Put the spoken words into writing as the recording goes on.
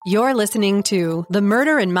You're listening to The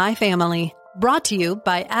Murder in My Family, brought to you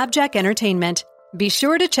by Abject Entertainment. Be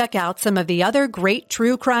sure to check out some of the other great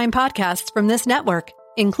true crime podcasts from this network,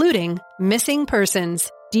 including Missing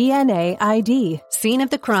Persons, DNA ID, Scene of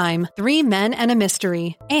the Crime, 3 Men and a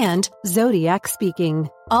Mystery, and Zodiac Speaking.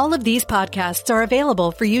 All of these podcasts are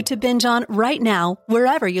available for you to binge on right now,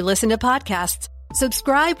 wherever you listen to podcasts.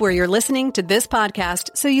 Subscribe where you're listening to this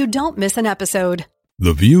podcast so you don't miss an episode.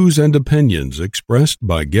 The views and opinions expressed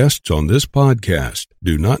by guests on this podcast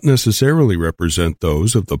do not necessarily represent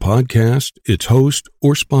those of the podcast, its host,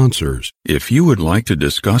 or sponsors. If you would like to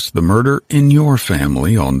discuss the murder in your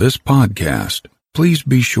family on this podcast, please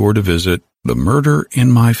be sure to visit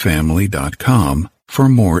themurderinmyfamily.com for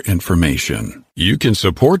more information. You can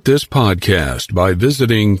support this podcast by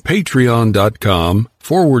visiting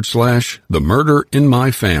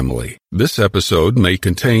patreon.com/themurderinmyfamily. This episode may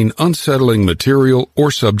contain unsettling material or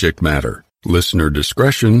subject matter. Listener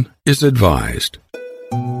discretion is advised.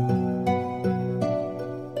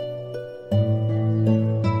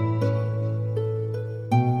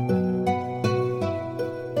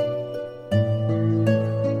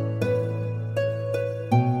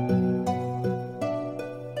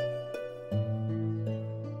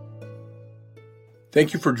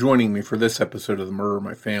 Thank you for joining me for this episode of The Murder in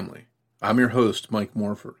My Family. I'm your host, Mike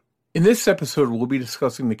Morford. In this episode, we'll be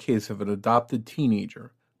discussing the case of an adopted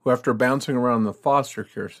teenager who, after bouncing around the foster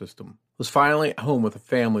care system, was finally at home with a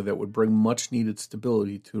family that would bring much-needed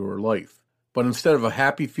stability to her life. But instead of a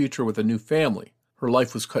happy future with a new family, her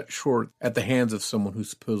life was cut short at the hands of someone who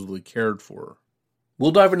supposedly cared for her.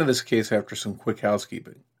 We'll dive into this case after some quick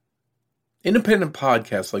housekeeping. Independent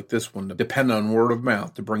podcasts like this one depend on word of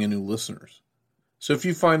mouth to bring in new listeners. So if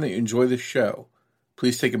you find that you enjoy this show,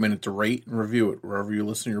 please take a minute to rate and review it wherever you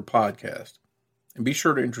listen to your podcast. And be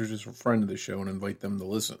sure to introduce a friend to the show and invite them to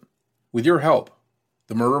listen. With your help,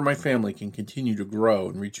 The Murder in My Family can continue to grow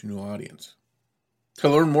and reach a new audience. To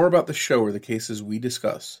learn more about the show or the cases we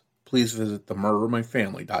discuss, please visit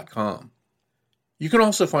themurderinmyfamily.com. You can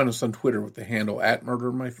also find us on Twitter with the handle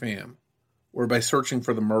 @MurderInMyFam, or by searching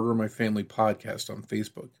for the Murder in My Family podcast on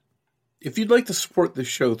Facebook. If you'd like to support this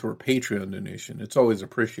show through a Patreon donation, it's always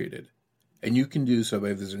appreciated, and you can do so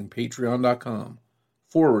by visiting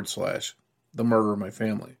patreon.com/The Murder in My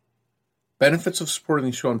Family. Benefits of supporting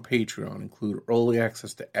the show on Patreon include early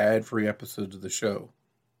access to ad-free episodes of the show,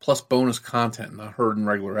 plus bonus content not heard in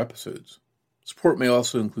regular episodes. Support may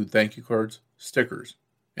also include thank you cards, stickers,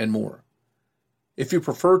 and more. If you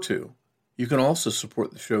prefer to, you can also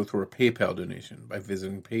support the show through a PayPal donation by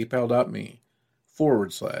visiting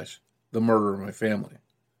paypal.me/The Murder in My Family.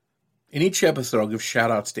 In each episode, I'll give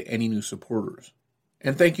shout-outs to any new supporters.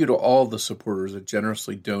 And thank you to all the supporters that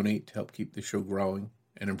generously donate to help keep the show growing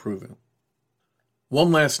and improving.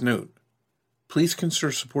 One last note. Please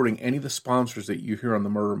consider supporting any of the sponsors that you hear on The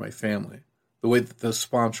Murder in My Family, the way that those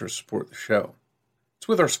sponsors support the show. It's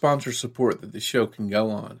with our sponsor support that the show can go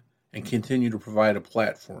on and continue to provide a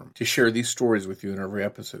platform to share these stories with you in every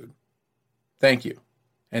episode. Thank you.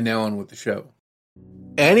 And now on with the show.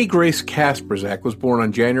 Annie Grace Kasprzak was born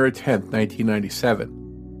on January 10,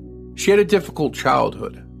 1997. She had a difficult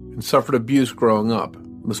childhood and suffered abuse growing up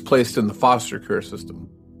and was placed in the foster care system.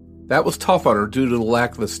 That was tough on her due to the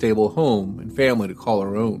lack of a stable home and family to call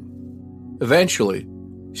her own. Eventually,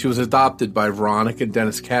 she was adopted by Veronica and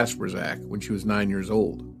Dennis Kasprzak when she was 9 years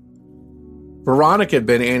old. Veronica had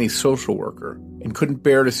been Annie's social worker and couldn't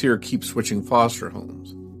bear to see her keep switching foster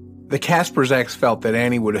homes. The Kasprzaks felt that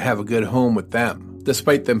Annie would have a good home with them,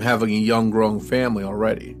 despite them having a young, growing family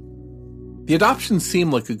already. The adoption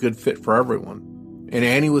seemed like a good fit for everyone, and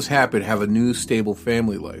Annie was happy to have a new, stable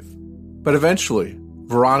family life. But eventually,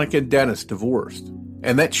 Veronica and Dennis divorced,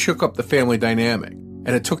 and that shook up the family dynamic, and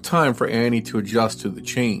it took time for Annie to adjust to the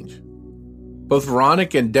change. Both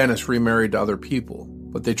Veronica and Dennis remarried to other people,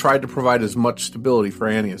 but they tried to provide as much stability for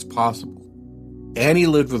Annie as possible. Annie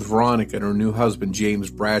lived with Veronica and her new husband,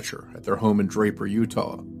 James Bratcher, at their home in Draper,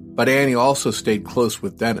 Utah, but Annie also stayed close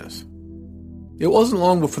with Dennis. It wasn't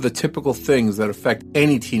long before the typical things that affect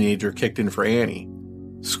any teenager kicked in for Annie: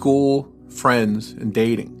 school, friends, and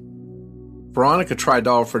dating. Veronica tried to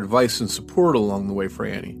offer advice and support along the way for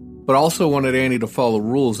Annie, but also wanted Annie to follow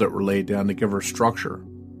rules that were laid down to give her structure.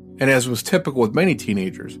 And as was typical with many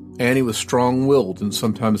teenagers, Annie was strong-willed and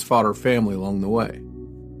sometimes fought her family along the way.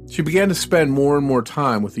 She began to spend more and more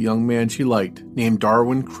time with a young man she liked named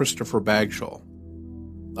Darwin Christopher Bagshaw.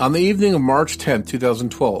 On the evening of March 10,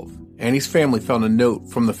 2012, Annie's family found a note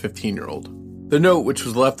from the 15-year-old. The note, which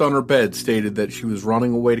was left on her bed, stated that she was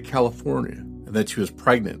running away to California and that she was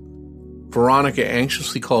pregnant. Veronica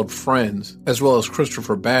anxiously called friends, as well as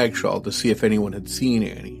Christopher Bagshaw, to see if anyone had seen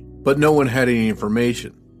Annie, but no one had any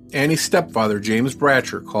information. Annie's stepfather, James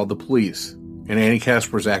Bratcher, called the police, and Annie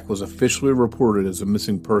Kasprzak was officially reported as a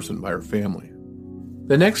missing person by her family.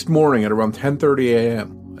 The next morning at around 10:30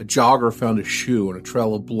 a.m., a jogger found a shoe on a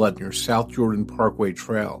trail of blood near South Jordan Parkway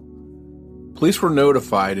Trail. Police were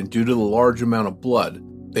notified, and due to the large amount of blood,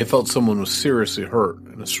 they felt someone was seriously hurt,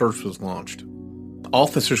 and a search was launched.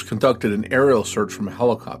 Officers conducted an aerial search from a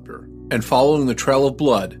helicopter, and following the trail of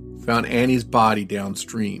blood, found Annie's body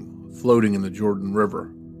downstream, floating in the Jordan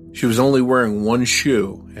River. She was only wearing one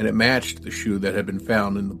shoe, and it matched the shoe that had been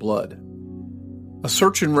found in the blood. A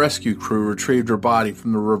search and rescue crew retrieved her body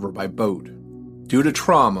from the river by boat. Due to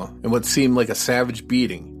trauma and what seemed like a savage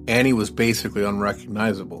beating, Annie was basically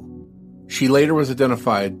unrecognizable. She later was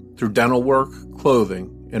identified through dental work,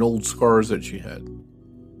 clothing, and old scars that she had.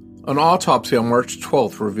 An autopsy on March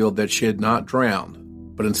 12th revealed that she had not drowned,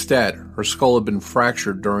 but instead, her skull had been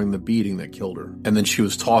fractured during the beating that killed her, and then she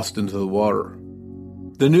was tossed into the water.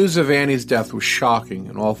 The news of Annie's death was shocking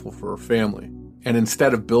and awful for her family, and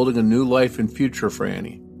instead of building a new life and future for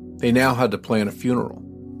Annie, they now had to plan a funeral.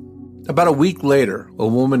 About a week later, a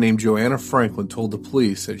woman named Joanna Franklin told the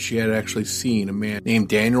police that she had actually seen a man named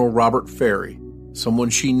Daniel Robert Ferry,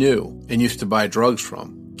 someone she knew and used to buy drugs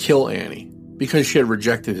from, kill Annie because she had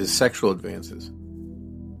rejected his sexual advances.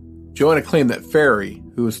 Joanna claimed that Ferry,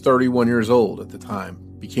 who was 31 years old at the time,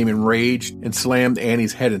 became enraged and slammed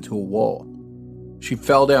Annie's head into a wall. She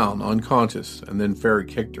fell down unconscious, and then Ferry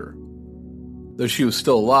kicked her. Though she was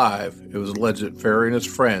still alive, it was alleged that Ferry and his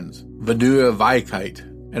friends, Vanuya Vaikite,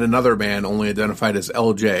 and another man only identified as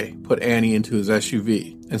LJ, put Annie into his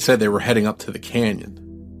SUV and said they were heading up to the canyon.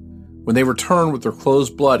 When they returned with their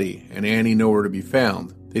clothes bloody and Annie nowhere to be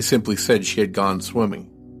found, they simply said she had gone swimming.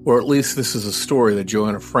 Or at least this is a story that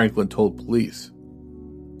Joanna Franklin told police.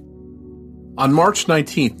 On March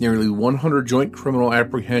 19th, nearly 100 Joint Criminal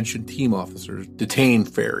Apprehension Team officers detained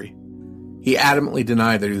Ferry. He adamantly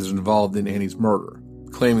denied that he was involved in Annie's murder,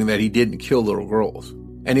 claiming that he didn't kill little girls,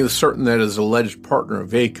 and he was certain that his alleged partner,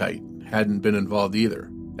 Vaikite, hadn't been involved either,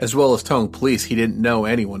 as well as telling police he didn't know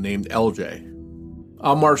anyone named LJ.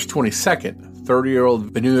 On March 22nd,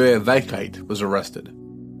 30-year-old Vanuya Vaikite was arrested.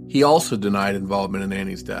 He also denied involvement in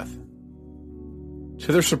Annie's death.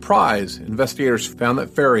 To their surprise, investigators found that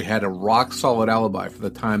Ferry had a rock-solid alibi for the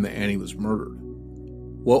time that Annie was murdered.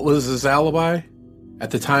 What was his alibi?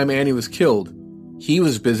 At the time Annie was killed, he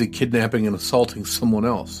was busy kidnapping and assaulting someone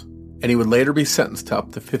else, and he would later be sentenced to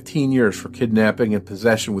up to 15 years for kidnapping and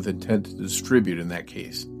possession with intent to distribute in that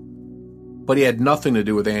case. But he had nothing to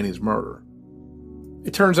do with Annie's murder.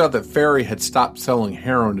 It turns out that Ferry had stopped selling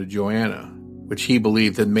heroin to Joanna, which he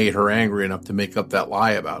believed had made her angry enough to make up that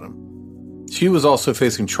lie about him. She was also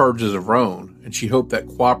facing charges of her own, and she hoped that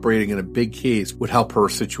cooperating in a big case would help her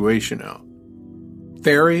situation out.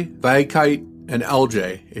 Ferry, Vaikite, and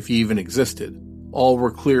LJ, if he even existed, all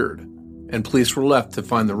were cleared, and police were left to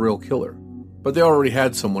find the real killer, but they already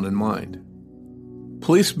had someone in mind.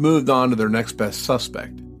 Police moved on to their next best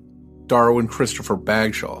suspect, Darwin Christopher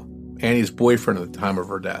Bagshaw, Annie's boyfriend at the time of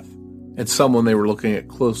her death, and someone they were looking at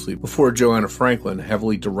closely before Joanna Franklin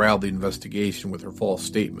heavily derailed the investigation with her false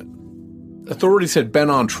statement. Authorities had been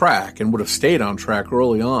on track and would have stayed on track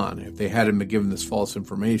early on if they hadn't been given this false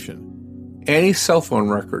information. Annie's cell phone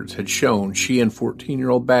records had shown she and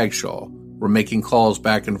 14-year-old Bagshaw were making calls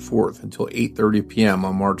back and forth until 8:30 p.m.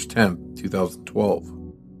 on March 10, 2012.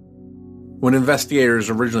 When investigators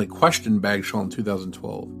originally questioned Bagshaw in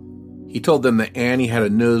 2012, he told them that Annie had a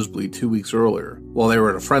nosebleed 2 weeks earlier while they were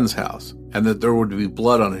at a friend's house, and that there would be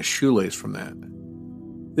blood on his shoelace from that.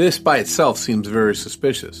 This by itself seems very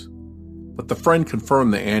suspicious, but the friend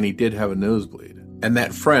confirmed that Annie did have a nosebleed, and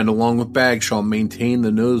that friend, along with Bagshaw, maintained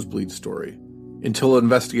the nosebleed story until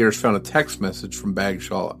investigators found a text message from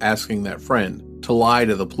Bagshaw asking that friend to lie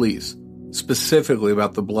to the police, specifically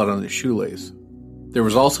about the blood on his shoelace. There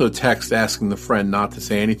was also a text asking the friend not to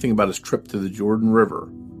say anything about his trip to the Jordan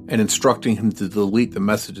River and instructing him to delete the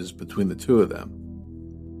messages between the two of them.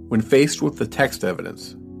 When faced with the text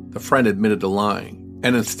evidence, the friend admitted to lying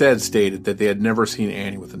and instead stated that they had never seen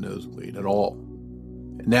Annie with a nosebleed at all.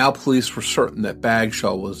 And now police were certain that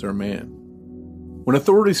Bagshaw was their man. When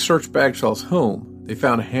authorities searched Bagshaw's home, they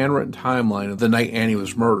found a handwritten timeline of the night Annie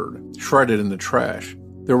was murdered, shredded in the trash.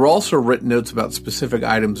 There were also written notes about specific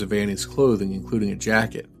items of Annie's clothing, including a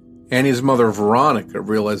jacket. Annie's mother, Veronica,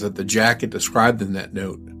 realized that the jacket described in that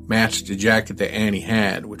note matched the jacket that Annie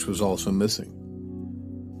had, which was also missing.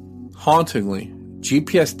 Hauntingly,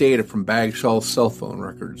 GPS data from Bagshaw's cell phone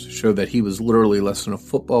records showed that he was literally less than a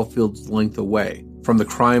football field's length away from the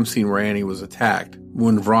crime scene where Annie was attacked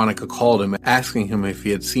when Veronica called him asking him if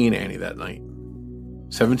he had seen Annie that night.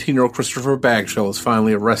 17-year-old Christopher Bagshall was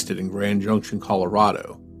finally arrested in Grand Junction,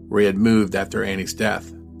 Colorado, where he had moved after Annie's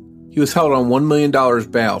death. He was held on $1 million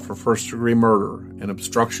bail for first-degree murder and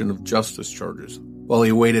obstruction of justice charges, while he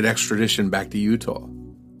awaited extradition back to Utah.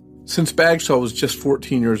 Since Bagshall was just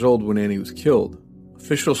 14 years old when Annie was killed,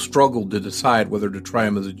 officials struggled to decide whether to try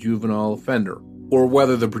him as a juvenile offender or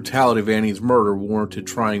whether the brutality of Annie's murder warranted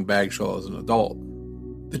trying Bagshall as an adult.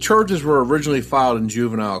 The charges were originally filed in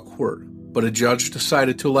juvenile court, but a judge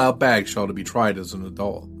decided to allow Bagshall to be tried as an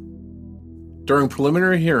adult. During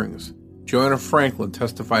preliminary hearings, Joanna Franklin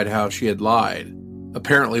testified how she had lied,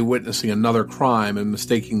 apparently witnessing another crime and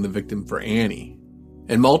mistaking the victim for Annie.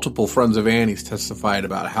 And multiple friends of Annie's testified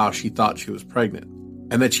about how she thought she was pregnant,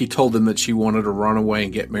 and that she told them that she wanted to run away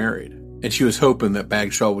and get married, and she was hoping that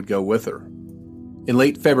Bagshall would go with her. In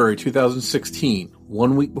late February 2016,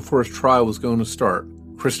 1 week before his trial was going to start,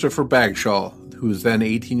 Christopher Bagshall, who was then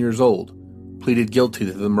 18 years old, pleaded guilty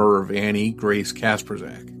to the murder of Annie Grace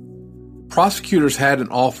Kasprzak. Prosecutors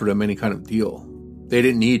hadn't offered him any kind of deal. They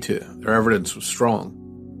didn't need to. Their evidence was strong.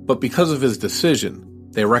 But because of his decision,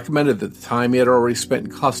 they recommended that the time he had already spent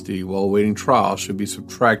in custody while awaiting trial should be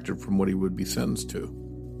subtracted from what he would be sentenced to.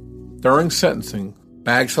 During sentencing,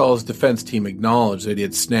 Bagshall's defense team acknowledged that he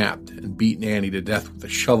had snapped and beaten Annie to death with a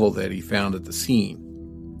shovel that he found at the scene.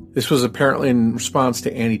 This was apparently in response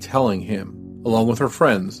to Annie telling him, along with her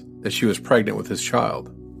friends, that she was pregnant with his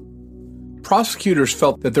child. Prosecutors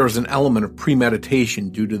felt that there was an element of premeditation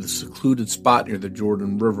due to the secluded spot near the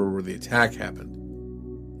Jordan River where the attack happened.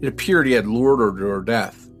 It appeared he had lured her to her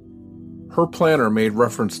death. Her planner made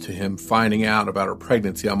reference to him finding out about her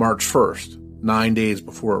pregnancy on March 1st, 9 days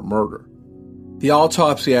before her murder. The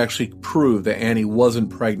autopsy actually proved that Annie wasn't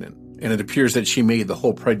pregnant, and it appears that she made the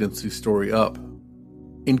whole pregnancy story up.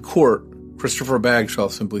 In court, Christopher Bagshall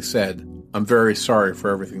simply said, "I'm very sorry for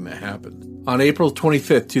everything that happened." On April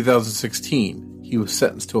 25, 2016, he was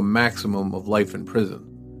sentenced to a maximum of life in prison,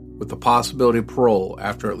 with the possibility of parole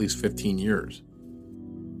after at least 15 years.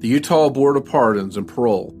 The Utah Board of Pardons and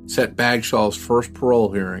Parole set Bagshall's first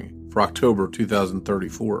parole hearing for October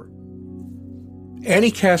 2034.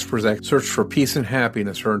 Annie Kasprzak searched for peace and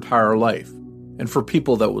happiness her entire life, and for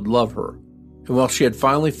people that would love her. And while she had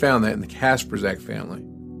finally found that in the Kasprzak family,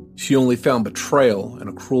 she only found betrayal and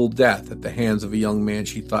a cruel death at the hands of a young man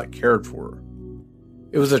she thought cared for her.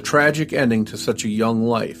 It was a tragic ending to such a young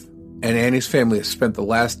life, and Annie's family has spent the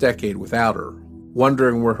last decade without her,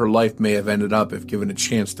 wondering where her life may have ended up if given a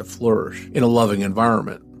chance to flourish in a loving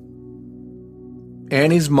environment.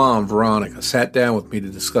 Annie's mom, Veronica, sat down with me to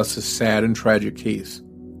discuss this sad and tragic case.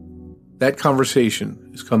 That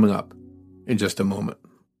conversation is coming up in just a moment.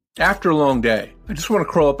 After a long day, I just want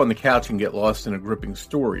to curl up on the couch and get lost in a gripping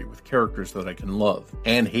story with characters that I can love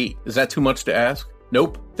and hate. Is that too much to ask?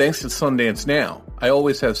 Nope. Thanks to Sundance Now, I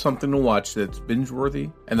always have something to watch that's binge-worthy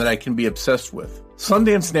and that I can be obsessed with.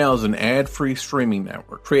 Sundance Now is an ad-free streaming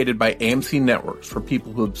network created by AMC Networks for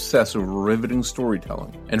people who obsess over riveting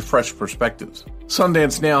storytelling and fresh perspectives.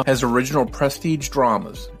 Sundance Now has original prestige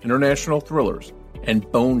dramas, international thrillers, and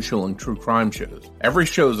bone-chilling true crime shows. Every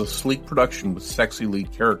show is a sleek production with sexy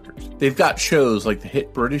lead characters. They've got shows like the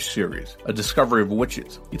hit British series, A Discovery of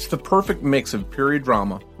Witches. It's the perfect mix of period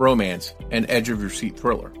drama, romance, and edge-of-your-seat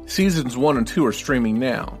thriller. Seasons 1 and 2 are streaming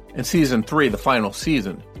now, and Season 3, the final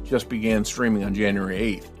season, just began streaming on January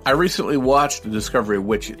 8th. I recently watched The Discovery of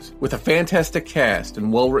Witches. With a fantastic cast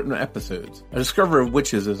and well-written episodes, A Discovery of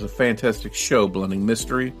Witches is a fantastic show blending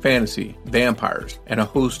mystery, fantasy, vampires, and a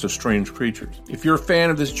host of strange creatures. If you're a fan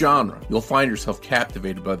of this genre, you'll find yourself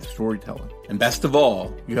captivated by the storytelling. And best of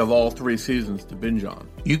all, you have all 3 seasons to binge on.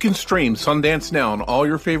 You can stream Sundance Now on all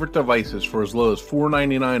your favorite devices for as low as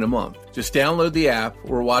 $4.99 a month. Just download the app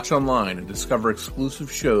or watch online and discover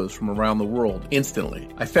exclusive shows from around the world instantly.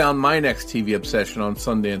 I found my next TV obsession on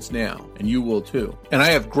Sundance Now, and you will too. And I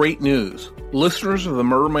have great news. Listeners of the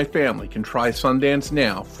Murder My Family can try Sundance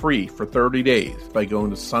Now free for 30 days by going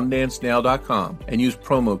to SundanceNow.com and use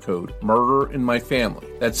promo code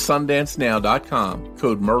MurderInMyFamily. That's SundanceNow.com,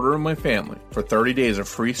 code MurderInMyFamily for 30 days of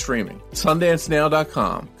free streaming.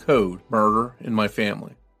 SundanceNow.com, code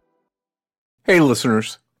MurderInMyFamily. Hey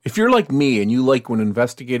listeners, if you're like me and you like when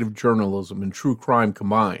investigative journalism and true crime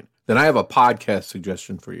combine, then I have a podcast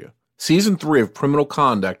suggestion for you. Season 3 of Criminal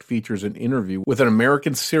Conduct features an interview with an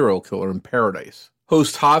American serial killer in paradise.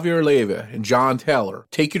 Hosts Javier Leyva and John Taylor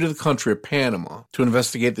take you to the country of Panama to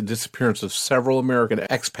investigate the disappearance of several American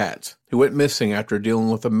expats who went missing after dealing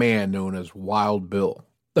with a man known as Wild Bill.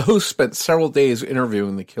 The host spent several days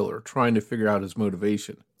interviewing the killer, trying to figure out his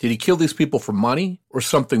motivation. Did he kill these people for money or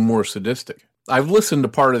something more sadistic? I've listened to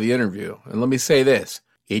part of the interview, and let me say this,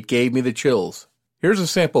 it gave me the chills. Here's a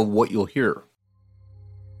sample of what you'll hear.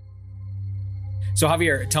 So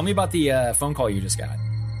Javier, tell me about the phone call you just got.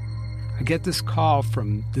 I get this call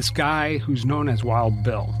from this guy who's known as Wild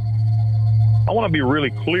Bill. I want to be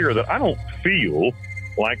really clear that I don't feel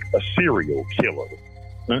like a serial killer.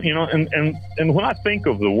 You know, and when I think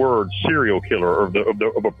of the word serial killer or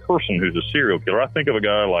of a person who's a serial killer, I think of a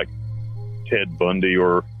guy like Ted Bundy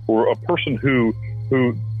or a person who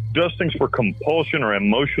does things for compulsion or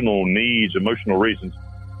emotional needs, emotional reasons.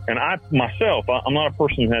 And I'm not a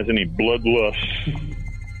person who has any bloodlust.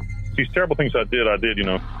 These terrible things I did, you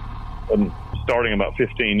know, starting about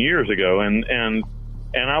 15 years ago, and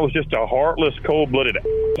I was just a heartless, cold-blooded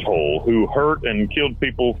asshole who hurt and killed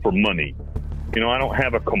people for money. You know, I don't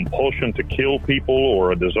have a compulsion to kill people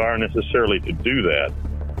or a desire necessarily to do that.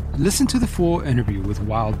 Listen to the full interview with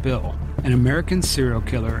Wild Bill, an American serial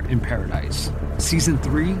killer in paradise. Season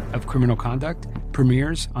 3 of Criminal Conduct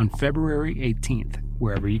premieres on February 18th,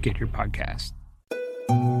 wherever you get your podcast.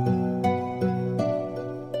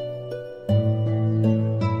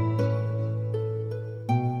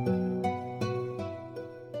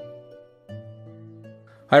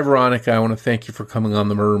 Hi, Veronica. I want to thank you for coming on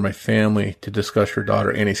The Murder in My Family to discuss your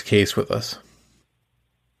daughter Annie's case with us.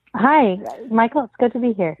 Hi, Michael. It's good to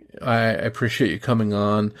be here. I appreciate you coming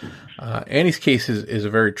on. Annie's case is a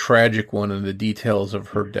very tragic one, and the details of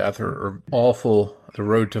her death are awful. The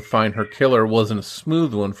road to find her killer wasn't a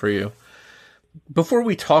smooth one for you. Before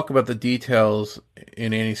we talk about the details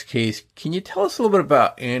in Annie's case, can you tell us a little bit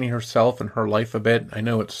about Annie herself and her life a bit? I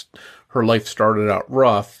know her life started out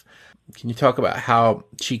rough. Can you talk about how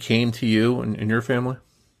she came to you and your family?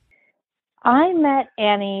 I met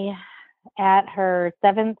Annie at her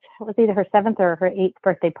either her seventh or her 8th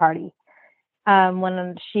birthday party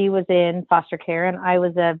when she was in foster care, and I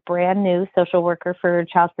was a brand new social worker for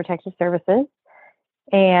Child Protective Services,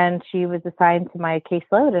 and she was assigned to my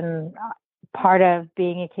caseload. And part of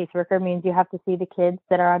being a caseworker means you have to see the kids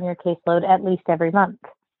that are on your caseload at least every month.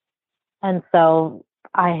 And so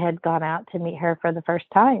I had gone out to meet her for the first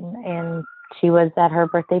time, and she was at her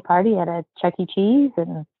birthday party at a Chuck E. Cheese.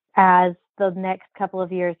 And as the next couple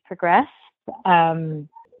of years progressed, Annie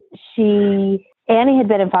had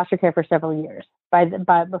been in foster care for several years.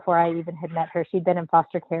 Before I even had met her, she'd been in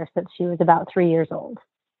foster care since she was about 3 years old.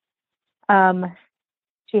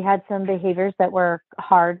 She had some behaviors that were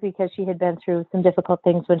hard because she had been through some difficult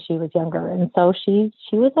things when she was younger, and so she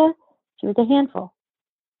was a handful.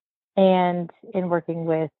 And in working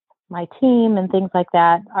with my team and things like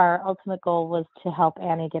that, our ultimate goal was to help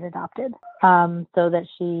Annie get adopted, so that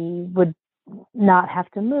she would not have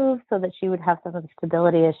to move, so that she would have some of the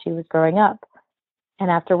stability as she was growing up. And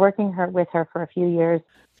after working with her for a few years,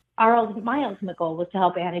 my ultimate goal was to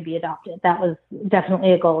help Annie be adopted. That was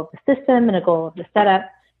definitely a goal of the system and a goal of the setup.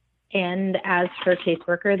 And as her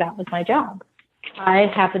caseworker, that was my job. I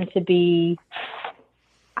happened to be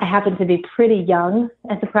pretty young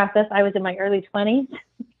at the process. I was in my early 20s.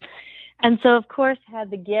 And so, of course, had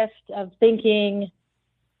the gift of thinking,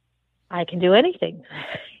 I can do anything.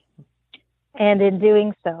 And in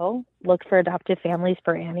doing so, looked for adoptive families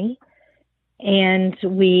for Annie. And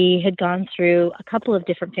we had gone through a couple of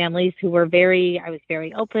different families who were I was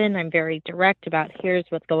very open. I'm very direct about here's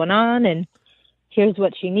what's going on and here's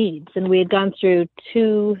what she needs. And we had gone through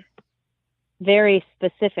two very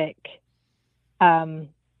specific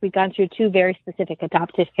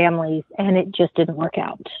adoptive families, and it just didn't work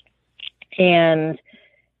out. And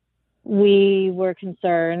we were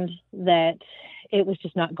concerned that it was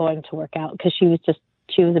just not going to work out because she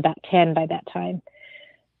was about 10 by that time.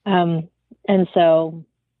 And so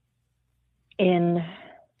in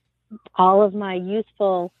all of my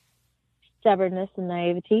youthful stubbornness and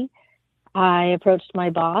naivety, I approached my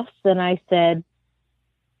boss and I said,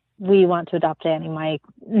 we want to adopt Annie. My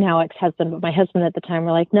now ex-husband, but my husband at the time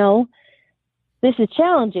were like, no, this is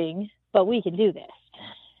challenging, but we can do this.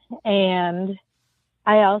 And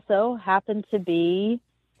I also happened to be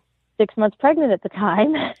 6 months pregnant at the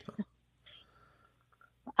time.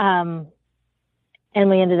 And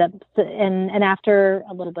we ended up, and after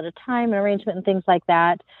a little bit of time and arrangement and things like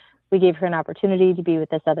that, we gave her an opportunity to be with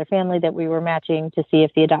this other family that we were matching to see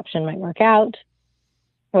if the adoption might work out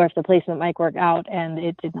or if the placement might work out, and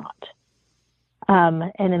it did not.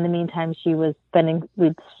 And in the meantime,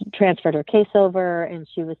 we'd transferred her case over, and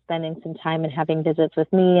she was spending some time and having visits with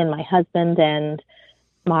me and my husband and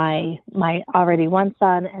my already one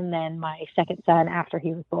son, and then my second son after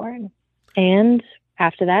he was born. And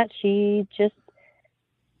after that, she just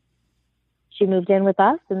she moved in with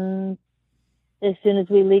us, and as soon as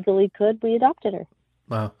we legally could, we adopted her.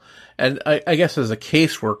 Wow. And I guess as a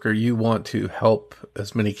caseworker, you want to help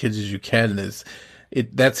as many kids as you can.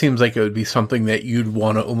 That seems like it would be something that you'd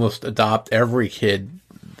want to almost adopt every kid.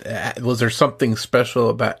 Was there something special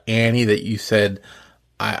about Annie that you said,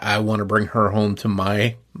 I want to bring her home to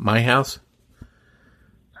my house?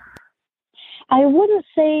 I wouldn't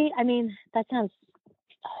say, that sounds,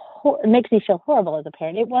 it makes me feel horrible as a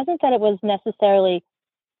parent. It wasn't that it was necessarily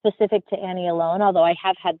specific to Annie alone, although I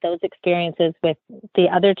have had those experiences with the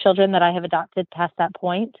other children that I have adopted past that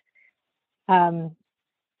point.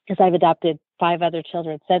 Because I've adopted 5 other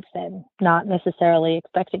children since then, not necessarily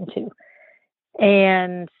expecting to.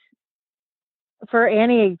 And for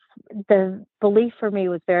Annie, the belief for me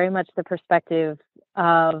was very much the perspective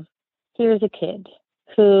of, here's a kid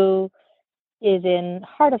who is in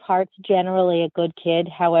heart of hearts generally a good kid.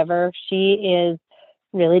 However, she is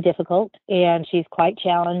really difficult and she's quite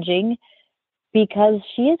challenging because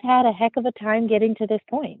she has had a heck of a time getting to this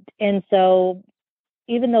point. And so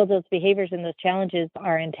even though those behaviors and those challenges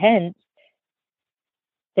are intense,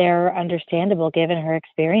 they're understandable given her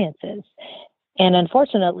experiences. And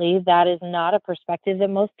unfortunately, that is not a perspective that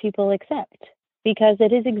most people accept, because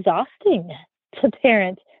it is exhausting to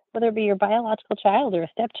parent, whether it be your biological child or a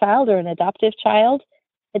stepchild or an adoptive child.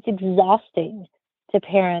 It's exhausting to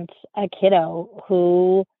parent a kiddo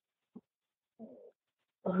who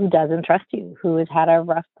doesn't trust you, who has had a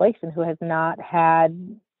rough place, and who has not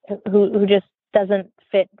had, who just doesn't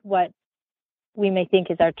fit what we may think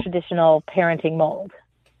is our traditional parenting mold.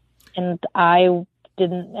 And I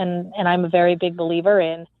didn't, and I'm a very big believer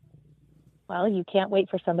in, well, you can't wait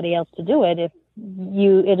for somebody else to do it. It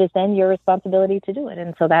is then your responsibility to do it.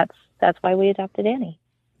 And so that's why we adopted Annie.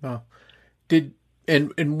 Oh.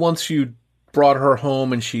 And once you brought her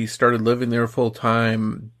home and she started living there full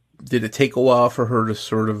time, did it take a while for her to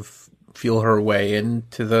sort of feel her way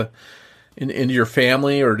into your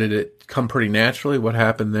family, or did it come pretty naturally? What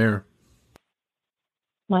happened there?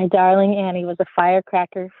 My darling Annie was a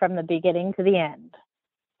firecracker from the beginning to the end.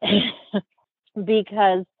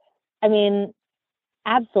 Because,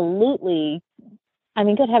 absolutely.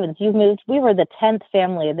 Good heavens, you've moved. We were the 10th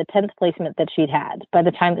family, the 10th placement that she'd had by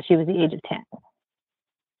the time that she was the age of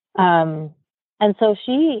 10. And so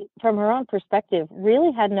she, from her own perspective,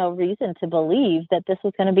 really had no reason to believe that this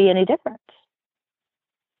was going to be any different.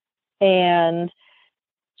 And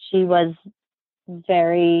she was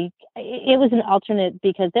it was an alternate,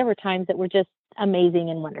 because there were times that were just amazing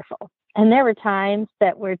and wonderful. And there were times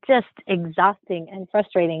that were just exhausting and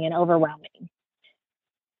frustrating and overwhelming.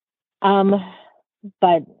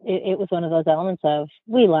 But it was one of those elements of,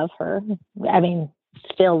 we love her.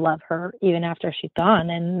 Still love her even after she's gone.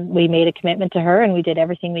 And we made a commitment to her and we did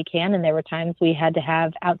everything we can. And there were times we had to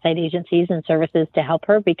have outside agencies and services to help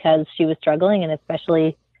her because she was struggling. And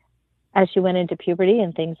especially as she went into puberty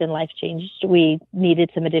and things in life changed, we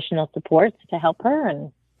needed some additional supports to help her.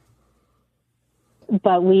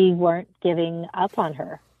 But we weren't giving up on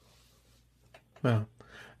her. Wow.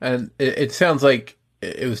 And it sounds like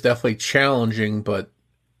it was definitely challenging, but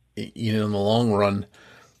in the long run,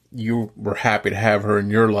 you were happy to have her in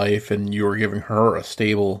your life and you were giving her a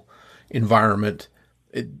stable environment.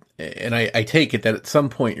 And I take it that at some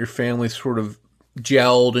point your family sort of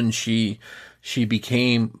gelled and she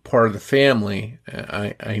became part of the family.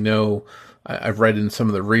 I know I've read in some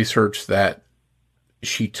of the research that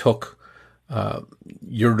she took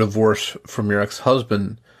your divorce from your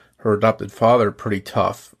ex-husband, her adopted father, pretty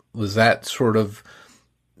tough. Was that sort of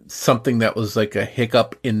something that was like a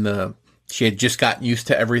hiccup she had just gotten used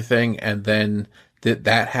to everything, and then did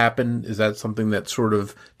that happen? Is that something that sort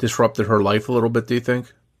of disrupted her life a little bit, do you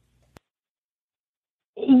think?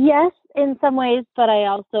 Yes, in some ways, but I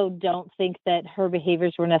also don't think that her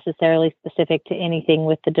behaviors were necessarily specific to anything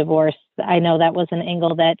with the divorce. I know that was an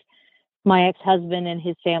angle that my ex-husband and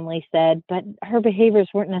his family said, but her behaviors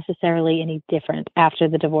weren't necessarily any different after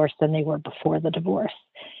the divorce than they were before the divorce.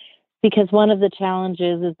 Because one of the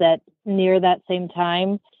challenges is that near that same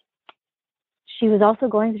time, she was also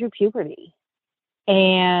going through puberty.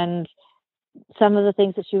 And some of the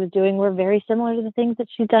things that she was doing were very similar to the things that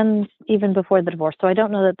she'd done even before the divorce. So I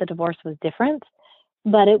don't know that the divorce was different,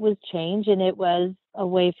 but it was change, and it was a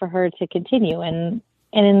way for her to continue. And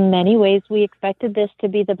in many ways, we expected this to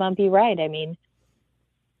be the bumpy ride.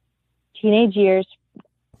 Teenage years,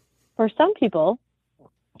 for some people,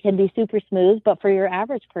 can be super smooth, but for your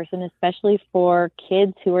average person, especially for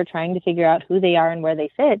kids who are trying to figure out who they are and where they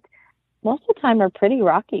fit, most of the time are pretty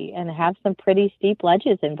rocky and have some pretty steep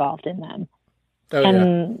ledges involved in them.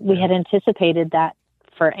 We had anticipated that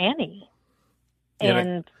for Annie.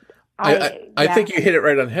 And I think you hit it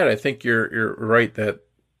right on the head. I think you're right that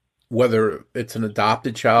whether it's an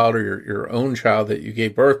adopted child or your own child that you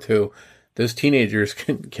gave birth to, those teenagers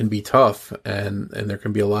can be tough, and there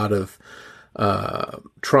can be a lot of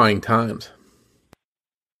trying times.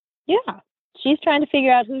 Yeah. She's trying to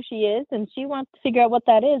figure out who she is, and she wants to figure out what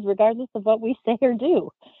that is, regardless of what we say or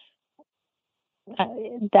do.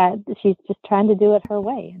 That she's just trying to do it her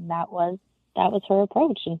way, and that was her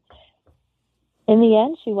approach. And in the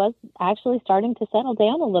end, she was actually starting to settle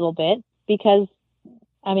down a little bit because,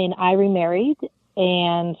 I remarried,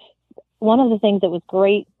 and one of the things that was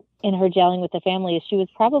great in her gelling with the family is she was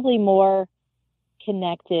probably more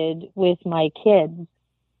connected with my kids.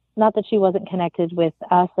 Not that she wasn't connected with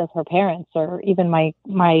us as her parents or even my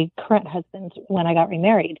current husband when I got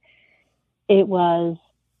remarried. It was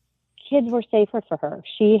kids were safer for her.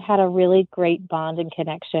 She had a really great bond and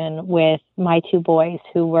connection with my two boys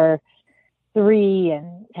who were 3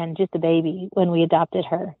 and just a baby when we adopted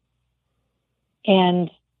her.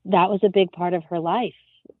 And that was a big part of her life.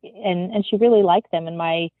 And she really liked them. And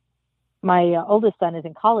my oldest son is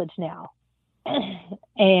in college now.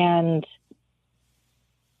 And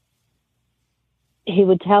he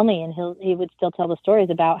would tell me, and he would still tell the stories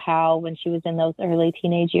about how when she was in those early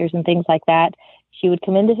teenage years and things like that, she would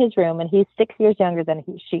come into his room, and he's 6 years younger than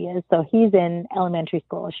she is. So he's in elementary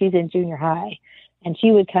school. She's in junior high. And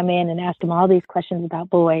she would come in and ask him all these questions about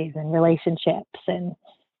boys and relationships. And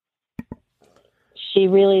she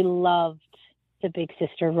really loved the big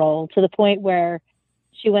sister role, to the point where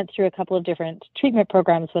she went through a couple of different treatment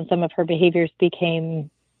programs when some of her behaviors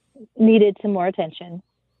needed some more attention.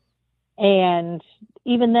 And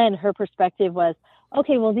even then, her perspective was,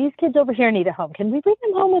 okay, well, these kids over here need a home. Can we bring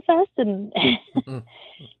them home with us? And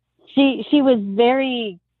she was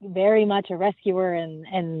very, very much a rescuer,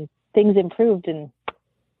 and things improved. And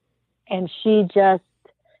she just,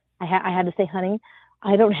 I had to say, honey,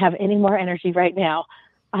 I don't have any more energy right now.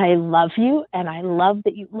 I love you, and I love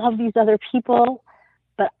that you love these other people,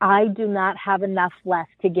 but I do not have enough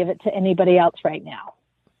left to give it to anybody else right now.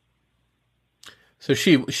 So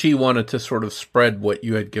she wanted to sort of spread what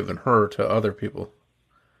you had given her to other people.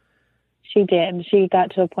 She did. She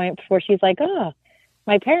got to a point where she's like, oh,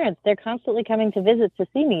 my parents, they're constantly coming to visit to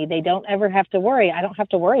see me. They don't ever have to worry. I don't have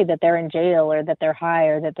to worry that they're in jail or that they're high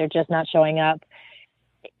or that they're just not showing up.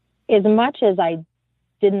 As much as I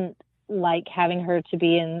didn't like having her to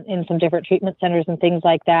be in some different treatment centers and things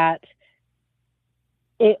like that,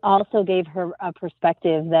 it also gave her a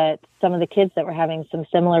perspective that some of the kids that were having some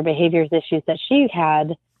similar behaviors issues that she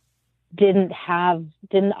had didn't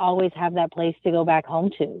always have that place to go back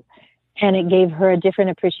home to. And it gave her a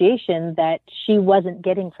different appreciation that she wasn't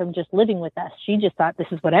getting from just living with us. She just thought, this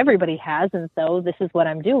is what everybody has, and so this is what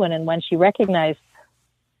I'm doing. And when she recognized,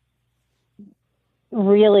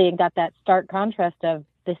 really got that stark contrast of,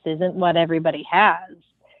 this isn't what everybody has,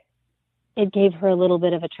 it gave her a little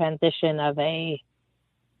bit of a transition of okay,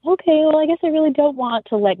 well, I guess I really don't want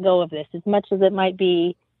to let go of this, as much as it might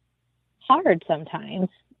be hard sometimes.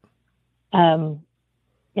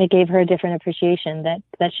 It gave her a different appreciation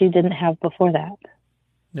that she didn't have before that.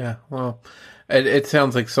 Yeah, well, it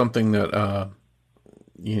sounds like something that a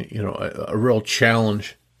real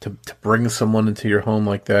challenge to bring someone into your home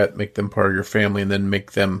like that, make them part of your family, and then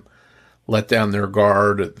make them let down their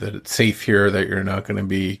guard that it's safe here, that you're not going to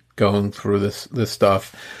be going through this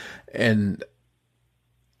stuff. And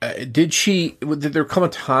did there come a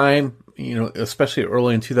time, especially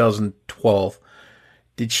early in 2012,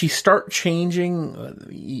 did she start changing,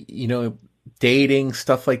 dating,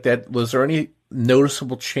 stuff like that? Was there any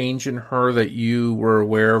noticeable change in her that you were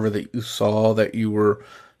aware of or that you saw that you were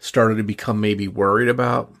started to become maybe worried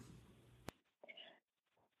about?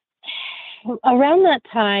 Around that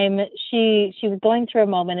time, she was going through a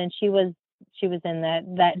moment, and she was in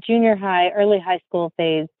that junior high, early high school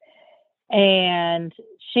phase, and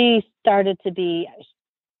she started to be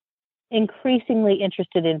increasingly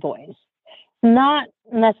interested in boys. Not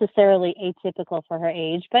necessarily atypical for her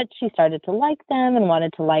age, but she started to like them and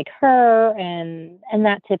wanted to like her, and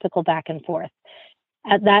that typical back and forth.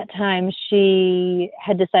 At that time, she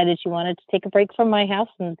had decided she wanted to take a break from my house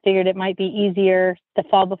and figured it might be easier the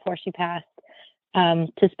fall before she passed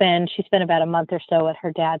she spent about a month or so at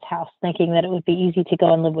her dad's house, thinking that it would be easy to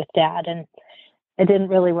go and live with dad. And it didn't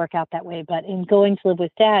really work out that way. But in going to live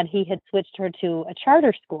with dad, he had switched her to a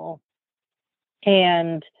charter school.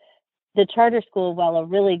 And the charter school, while a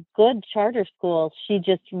really good charter school, she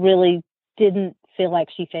just really didn't feel like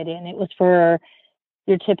she fit in. It was for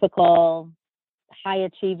your typical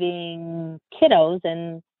high-achieving kiddos.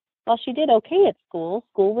 And while she did okay at school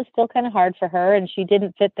was still kind of hard for her, and she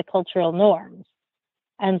didn't fit the cultural norms.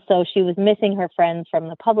 And so she was missing her friends from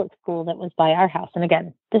the public school that was by our house. And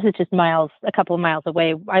again, this is just a couple of miles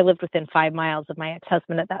away. I lived within 5 miles of my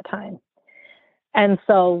ex-husband at that time. And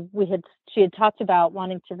so she had talked about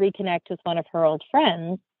wanting to reconnect with one of her old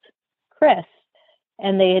friends, Chris,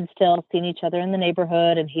 and they had still seen each other in the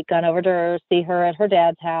neighborhood, and he'd gone over to see her at her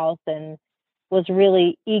dad's house and was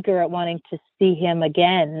really eager at wanting to see him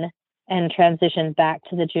again and transition back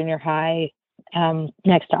to the junior high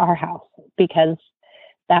next to our house, because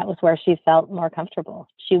that was where she felt more comfortable.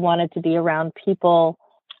 She wanted to be around people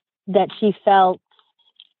that she felt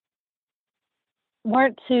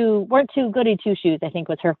weren't too goody two shoes, I think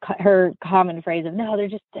was her common phrase of, no, they're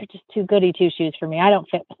just too goody two shoes for me. I don't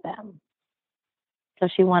fit with them. So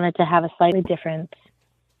she wanted to have a slightly different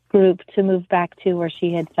group to move back to, where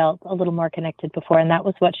she had felt a little more connected before. And that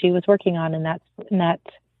was what she was working on in that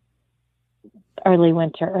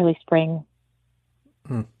early spring.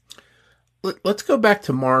 Let's go back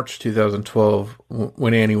to March 2012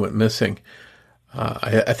 when Annie went missing.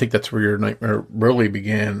 I think that's where your nightmare really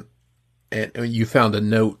began. And you found a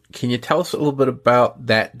note. Can you tell us a little bit about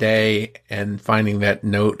that day and finding that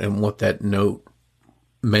note and what that note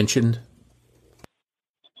mentioned?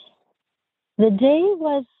 The day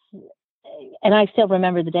was, and I still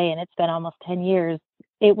remember the day, and it's been almost 10 years.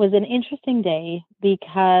 It was an interesting day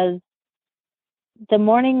because the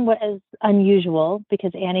morning was unusual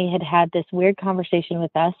because Annie had this weird conversation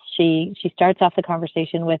with us. She starts off the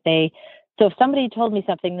conversation with so if somebody told me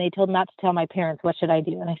something, they told not to tell my parents, what should I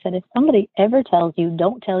do? And I said, if somebody ever tells you,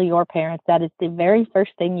 don't tell your parents. That is the very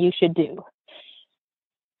first thing you should do.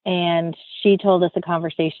 And she told us a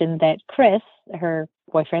conversation that Chris, her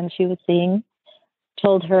boyfriend she was seeing,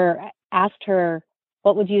 asked her,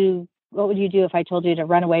 what would you do if I told you to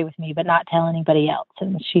run away with me but not tell anybody else?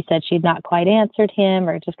 And she said she'd not quite answered him,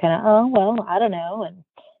 or just kind of, oh, well, I don't know,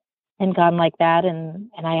 and gone like that. And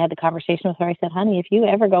I had the conversation with her. I said, honey, if you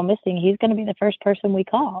ever go missing, he's going to be the first person we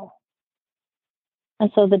call. And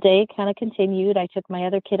so the day kind of continued. I took my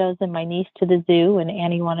other kiddos and my niece to the zoo, and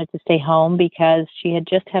Annie wanted to stay home because she had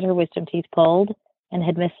just had her wisdom teeth pulled and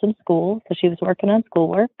had missed some school. So she was working on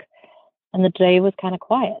schoolwork, and the day was kind of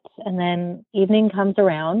quiet. And then evening comes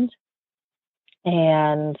around,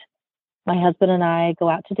 and my husband and I go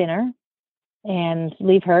out to dinner and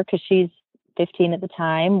leave her because she's 15 at the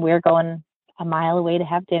time. We're going a mile away to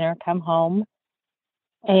have dinner, come home,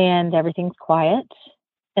 and everything's quiet.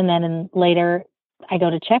 And then later I go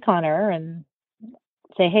to check on her and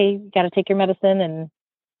say, hey, you got to take your medicine. And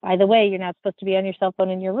by the way, you're not supposed to be on your cell phone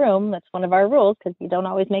in your room. That's one of our rules because you don't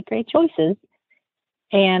always make great choices.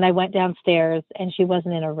 And I went downstairs and she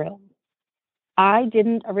wasn't in her room. I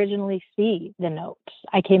didn't originally see the note.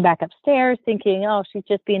 I came back upstairs thinking, oh, she's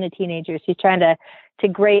just being a teenager. She's trying to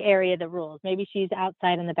gray area the rules. Maybe she's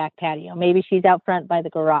outside in the back patio. Maybe she's out front by the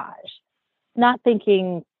garage. Not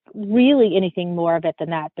thinking really anything more of it than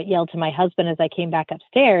that, but yelled to my husband as I came back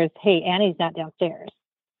upstairs, hey, Annie's not downstairs.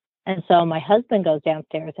 And so my husband goes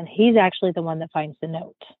downstairs, and he's actually the one that finds the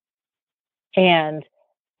note. And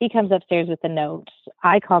he comes upstairs with the note.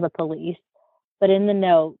 I call the police, but in the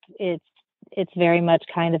note, it's very much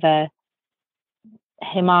kind of a,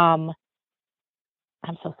 hey, Mom,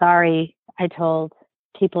 I'm so sorry. I told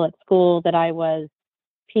people at school that I was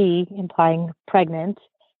implying pregnant,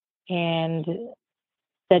 and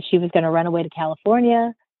that she was going to run away to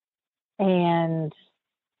California, and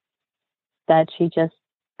that she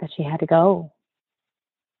had to go.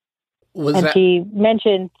 She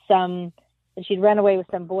mentioned that she'd run away with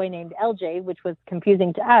some boy named LJ, which was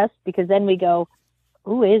confusing to us because then we go,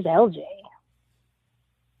 who is LJ?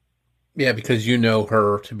 Yeah, because you know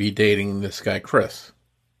her to be dating this guy, Chris.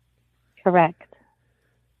 Correct.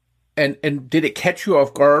 And did it catch you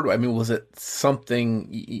off guard? I mean, was it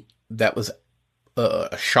something that was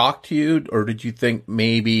a shock to you, or did you think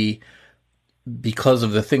maybe because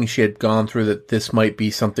of the things she had gone through that this might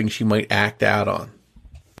be something she might act out on?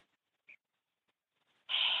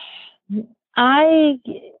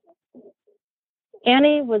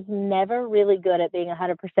 Annie was never really good at being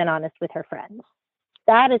 100% honest with her friends.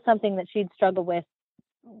 That is something that she'd struggled with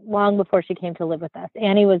long before she came to live with us.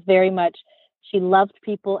 Annie was very much, she loved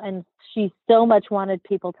people, and she so much wanted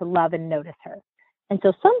people to love and notice her. And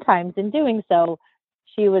so sometimes in doing so,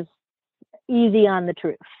 she was easy on the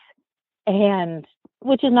truth, and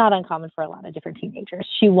which is not uncommon for a lot of different teenagers.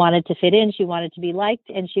 She wanted to fit in, she wanted to be liked,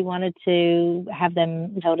 and she wanted to have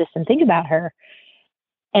them notice and think about her.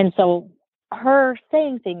 And so her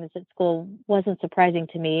saying things at school wasn't surprising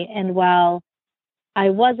to me. And while I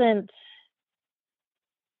wasn't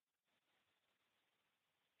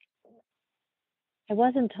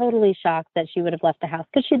totally shocked that she would have left the house,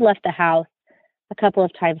 because she'd left the house a couple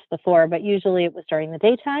of times before, but usually it was during the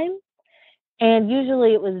daytime. And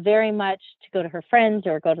usually it was very much to go to her friends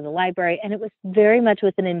or go to the library. And it was very much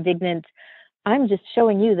with an indignant, I'm just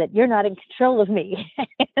showing you that you're not in control of me.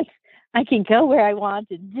 And I can go where I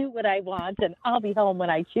want and do what I want, and I'll be home when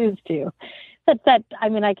I choose to.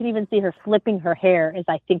 I can even see her flipping her hair as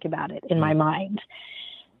I think about it in my mind.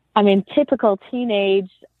 I mean, typical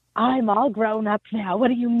teenage, I'm all grown up now. What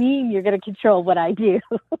do you mean you're going to control what I do?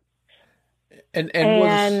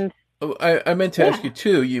 I meant to ask you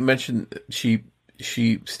too. You mentioned she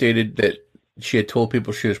stated that she had told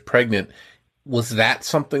people she was pregnant. Was that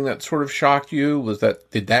something that sort of shocked you?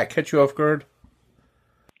 Did that catch you off guard?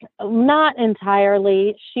 Not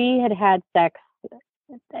entirely. She had sex.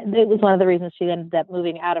 It was one of the reasons she ended up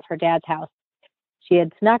moving out of her dad's house. She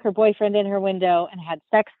had snuck her boyfriend in her window and had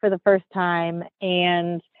sex for the first time.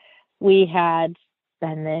 And we had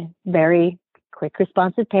been the very quick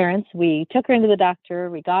responsive parents. We took her into the doctor.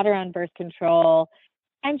 We got her on birth control.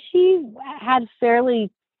 And she had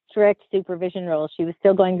fairly strict supervision rules. She was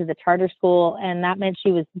still going to the charter school, and that meant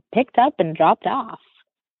she was picked up and dropped off.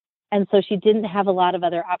 And so she didn't have a lot of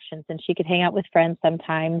other options, and she could hang out with friends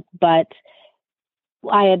sometimes. But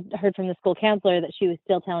I had heard from the school counselor that she was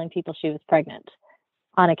still telling people she was pregnant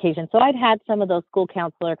on occasion. So I'd had some of those school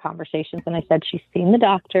counselor conversations, and I said, she's seen the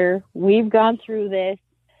doctor. We've gone through this.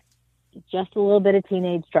 Just a little bit of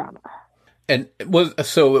teenage drama. And it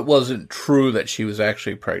wasn't true that she was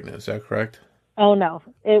actually pregnant. Is that correct? Oh, no.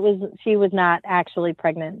 She was not actually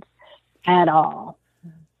pregnant at all.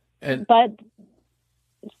 But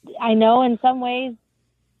I know in some ways,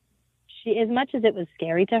 as much as it was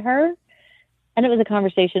scary to her, and it was a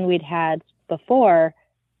conversation we'd had before,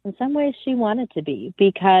 in some ways she wanted to be,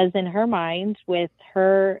 because in her mind, with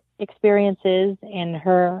her experiences and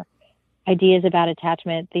her ideas about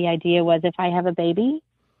attachment, the idea was, if I have a baby,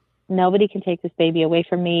 nobody can take this baby away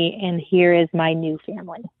from me, and here is my new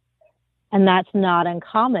family. And that's not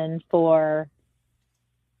uncommon for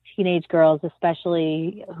teenage girls,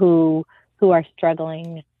 especially who are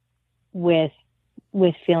struggling with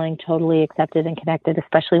feeling totally accepted and connected,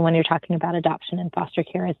 especially when you're talking about adoption and foster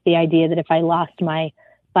care. It's the idea that if I lost my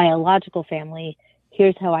biological family,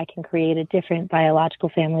 here's how I can create a different biological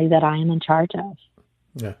family that I am in charge of.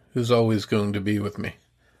 Yeah, who's always going to be with me.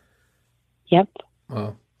 Yep.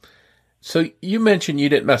 Well, so you mentioned you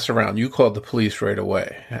didn't mess around. You called the police right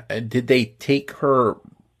away. Did they take her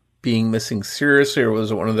being missing seriously, or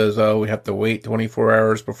was it one of those, we have to wait 24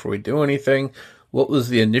 hours before we do anything? What was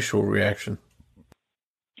the initial reaction?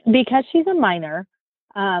 Because she's a minor,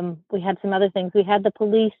 we had some other things. We had the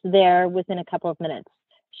police there within a couple of minutes.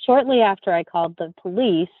 Shortly after I called the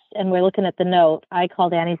police, and we're looking at the note, I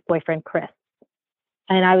called Annie's boyfriend, Chris.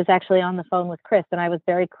 And I was actually on the phone with Chris, and I was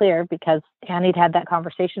very clear, because Annie'd had that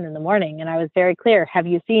conversation in the morning, and I was very clear. Have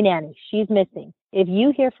you seen Annie? She's missing. If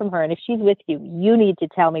you hear from her and if she's with you, you need to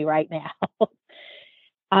tell me right now.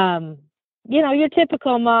 Your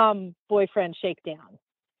typical mom boyfriend shakedown,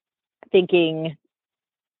 thinking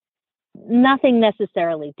nothing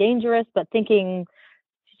necessarily dangerous, but thinking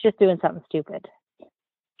she's just doing something stupid.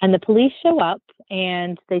 And the police show up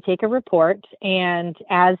and they take a report. And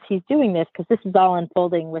as he's doing this, because this is all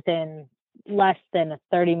unfolding within less than a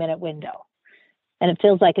 30-minute window, and it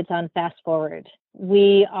feels like it's on fast forward,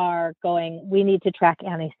 we need to track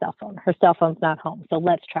Annie's cell phone. Her cell phone's not home, so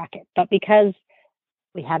let's track it. But because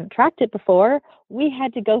we hadn't tracked it before, we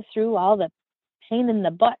had to go through all the pain in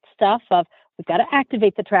the butt stuff of, we've got to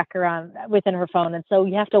activate the tracker within her phone. And so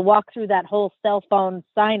you have to walk through that whole cell phone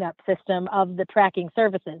sign-up system of the tracking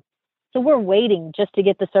services. So we're waiting just to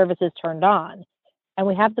get the services turned on. And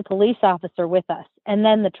we have the police officer with us. And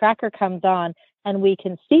then the tracker comes on and we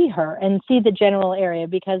can see her and see the general area,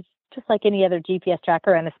 because just like any other GPS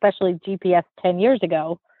tracker, and especially GPS 10 years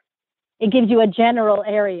ago, it gives you a general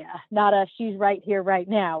area, not a she's right here, right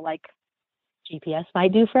now, like GPS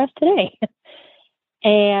might do for us today.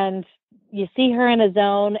 And you see her in a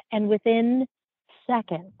zone, and within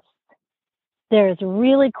seconds, there's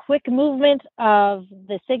really quick movement of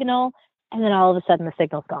the signal, and then all of a sudden the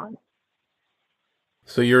signal's gone.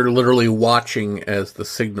 So you're literally watching as the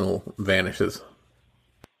signal vanishes.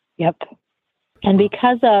 Yep. And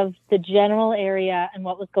because of the general area and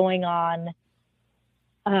what was going on,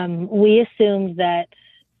 we assumed that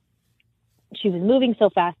she was moving so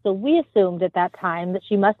fast. So we assumed at that time that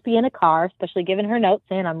she must be in a car, especially given her note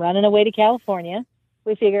saying, I'm running away to California.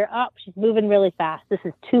 We figure, she's moving really fast. This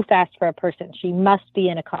is too fast for a person. She must be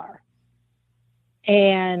in a car.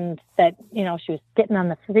 And that, she was getting on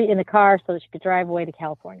the street in the car so that she could drive away to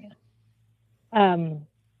California.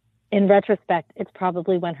 In retrospect, it's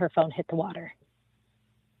probably when her phone hit the water.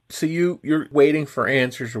 So you're waiting for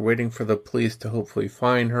answers. You're waiting for the police to hopefully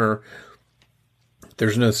find her.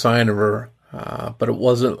 There's no sign of her, but it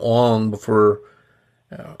wasn't long before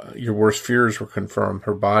your worst fears were confirmed.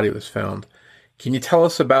 Her body was found. Can you tell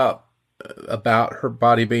us about her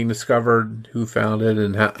body being discovered, who found it,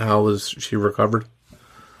 and how was she recovered?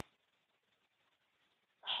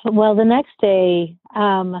 Well, the next day,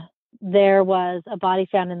 there was a body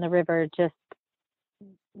found in the river just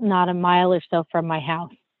not a mile or so from my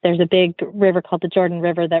house. There's a big river called the Jordan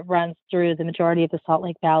River that runs through the majority of the Salt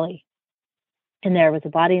Lake Valley. And there was a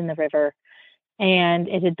body in the river, and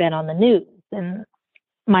it had been on the news. And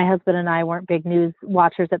my husband and I weren't big news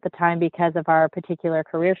watchers at the time because of our particular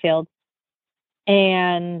career field.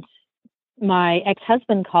 And my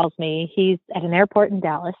ex-husband calls me. He's at an airport in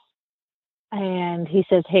Dallas. And he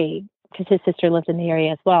says, hey, because his sister lived in the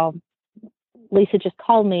area as well, Lisa just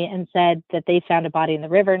called me and said that they found a body in the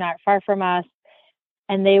river not far from us.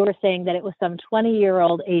 And they were saying that it was some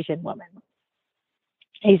 20-year-old Asian woman.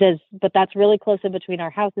 He says, but that's really close in between our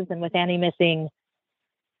houses. And with Annie missing,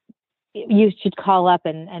 you should call up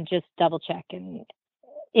and just double check. And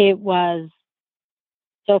it was,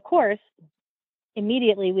 so of course,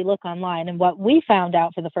 immediately we look online, and what we found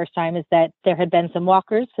out for the first time is that there had been some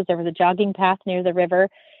walkers because there was a jogging path near the river,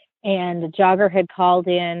 and the jogger had called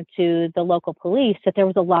in to the local police that there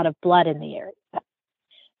was a lot of blood in the area.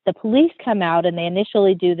 The police come out and they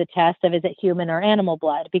initially do the test of is it human or animal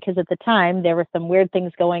blood, because at the time there were some weird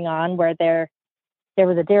things going on where there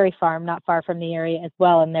was a dairy farm not far from the area as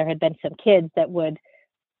well, and there had been some kids that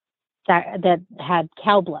had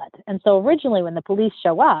cow blood. And so originally when the police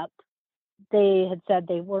show up, they had said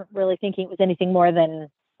they weren't really thinking it was anything more than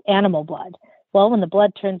animal blood. Well, when the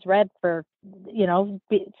blood turns red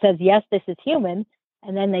it says, yes, this is human,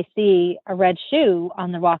 and then they see a red shoe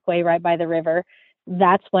on the walkway right by the river,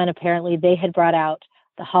 that's when apparently they had brought out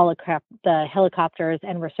the helicopters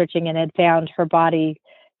and were searching and had found her body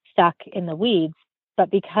stuck in the weeds.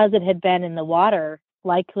 But because it had been in the water,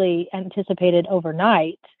 likely anticipated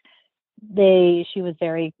overnight, she was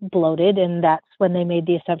very bloated, and that's when they made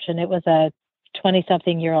the assumption it was a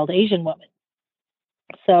 20-something-year-old Asian woman.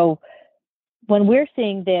 So when we're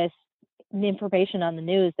seeing this information on the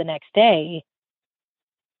news the next day,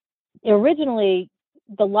 originally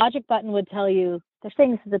the logic button would tell you they're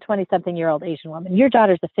saying this is a 20-something-year-old Asian woman. Your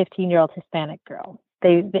daughter's a 15-year-old Hispanic girl.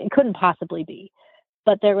 It couldn't possibly be.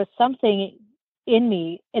 But there was something in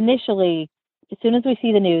me initially. As soon as we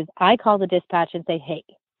see the news, I call the dispatch and say, hey,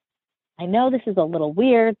 I know this is a little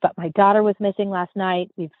weird, but my daughter was missing last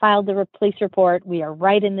night. We've filed the police report. We are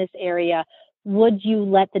right in this area. Would you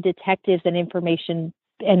let the detectives and information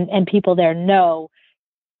and people there know?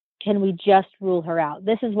 Can we just rule her out?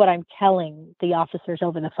 This is what I'm telling the officers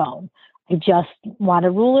over the phone. I just want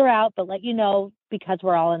to rule her out, but let you know because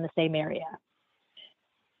we're all in the same area.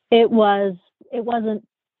 It wasn't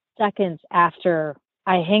seconds after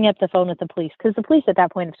I hang up the phone with the police, because the police at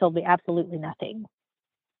that point have told me absolutely nothing.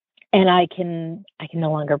 And I can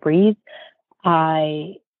no longer breathe.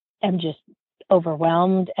 I am just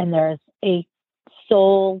overwhelmed, and there's a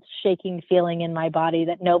soul-shaking feeling in my body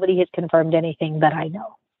that nobody has confirmed anything, but I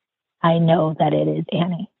know. I know that it is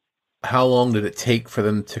Annie. How long did it take for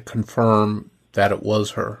them to confirm that it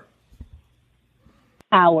was her?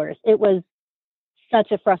 Hours. It was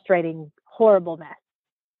such a frustrating, horrible mess.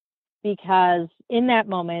 Because in that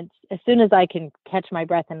moment, as soon as I can catch my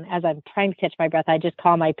breath, and as I'm trying to catch my breath, I just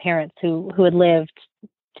call my parents who had lived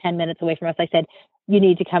 10 minutes away from us. I said, you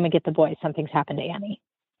need to come and get the boys. Something's happened to Annie.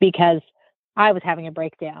 Because I was having a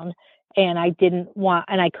breakdown, and I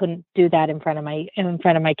couldn't do that in front of my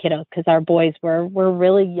kiddos, because our boys were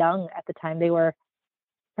really young at the time. They were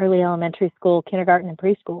early elementary school, kindergarten, and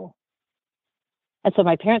preschool. And so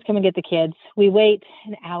my parents come and get the kids. We wait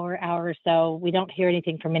an hour or so. We don't hear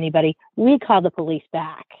anything from anybody. We call the police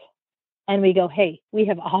back, and we go, hey, we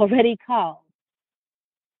have already called.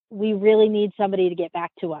 We really need somebody to get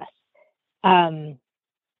back to us.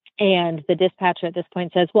 And the dispatcher at this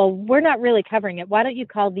point says, well, we're not really covering it. Why don't you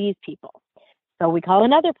call these people? So we call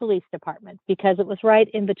another police department, because it was right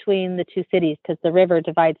in between the two cities, because the river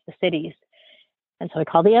divides the cities. And so we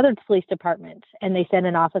call the other police department, and they send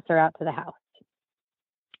an officer out to the house.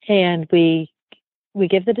 And we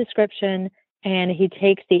give the description, and he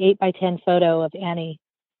takes the 8x10 photo of Annie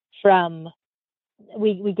from,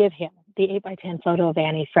 we give him the 8x10 photo of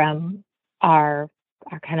Annie from our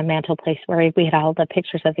kind of mantel place where we had all the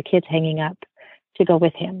pictures of the kids hanging up to go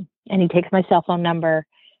with him. And he takes my cell phone number,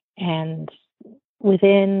 and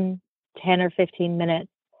within 10 or 15 minutes,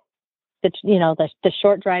 the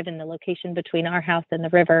short drive and the location between our house and the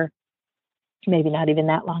river, maybe not even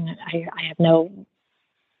that long. I have no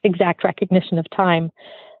exact recognition of time,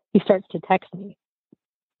 he starts to text me,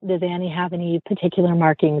 does Annie have any particular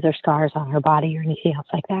markings or scars on her body or anything else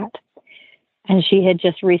like that? And she had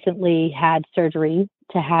just recently had surgery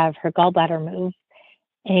to have her gallbladder moved.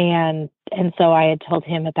 And so I had told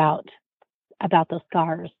him about those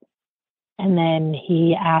scars. And then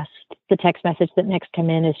he asked the text message that next came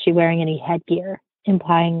in, is she wearing any headgear,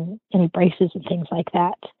 implying any braces and things like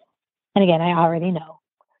that? And again, I already know.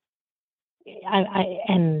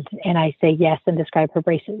 I say yes and describe her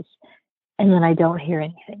braces. And then I don't hear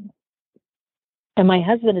anything. And my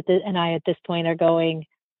husband and I at this point are going,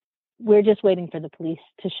 we're just waiting for the police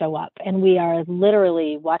to show up. And we are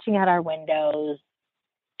literally watching out our windows.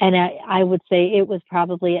 And I would say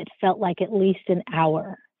it felt like at least an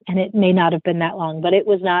hour. And it may not have been that long, but it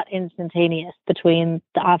was not instantaneous between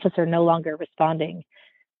the officer no longer responding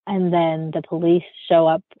and then the police show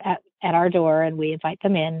up at our door, and we invite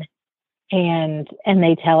them in, and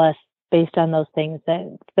they tell us based on those things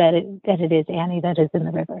that it is Annie that is in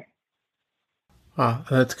the river.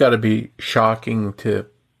 That's got to be shocking to,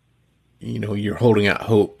 you're holding out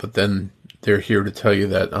hope, but then they're here to tell you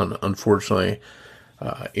that unfortunately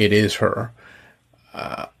it is her.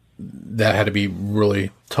 That had to be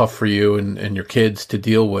really tough for you and your kids to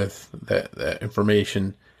deal with that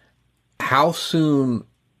information. How soon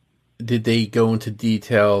did they go into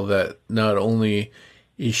detail that not only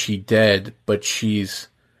is she dead, but she's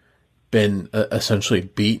been essentially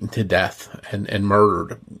beaten to death and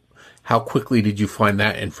murdered? How quickly did you find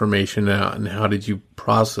that information out, and how did you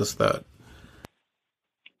process that?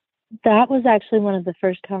 That was actually one of the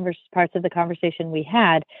first parts of the conversation we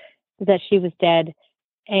had, that she was dead,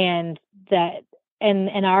 and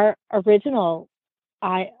our original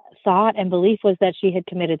thought and belief was that she had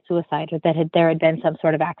committed suicide, or that there had been some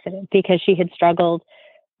sort of accident, because she had struggled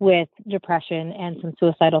with depression and some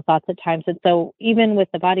suicidal thoughts at times. And so even with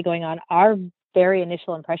the body going on, our very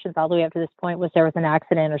initial impressions all the way up to this point was there was an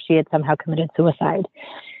accident, or she had somehow committed suicide.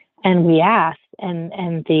 And we asked, and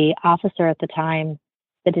the officer at the time,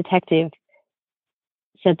 the detective,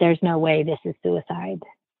 said, there's no way this is suicide.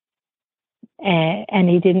 And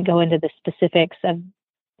he didn't go into the specifics of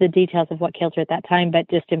the details of what killed her at that time,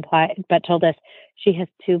 but told us she has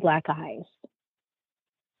 2 black eyes.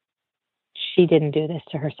 She didn't do this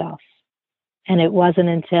to herself. And it wasn't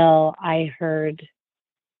until I heard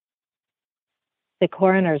the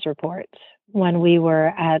coroner's report when we were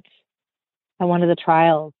at one of the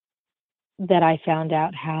trials that I found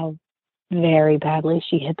out how very badly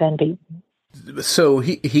she had been beaten. So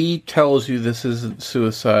he tells you this isn't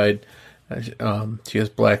suicide. She has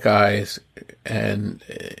black eyes, and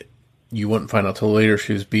you wouldn't find out till later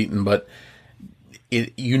she was beaten, but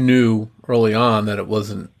you knew early on that it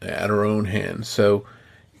wasn't at her own hands. So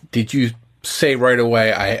did you say right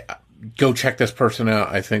away, I go check this person out,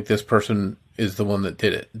 I think this person is the one that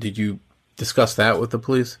did it? Did you discuss that with the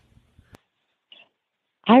police?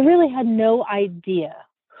 I really had no idea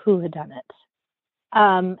who had done it.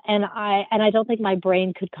 And I don't think my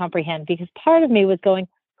brain could comprehend, because part of me was going,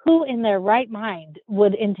 who in their right mind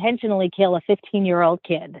would intentionally kill a 15-year-old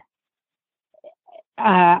kid?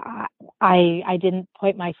 I didn't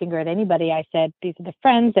point my finger at anybody. I said, these are the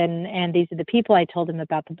friends and these are the people. I told him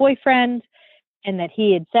about the boyfriend, and that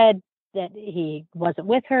he had said that he wasn't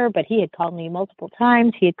with her, but he had called me multiple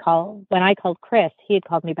times. When I called Chris, he had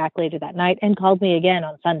called me back later that night and called me again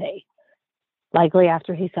on Sunday, likely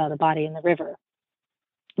after he saw the body in the river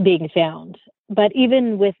being found. But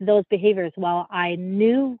even with those behaviors, while I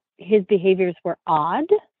knew his behaviors were odd,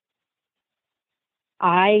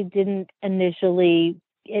 I didn't initially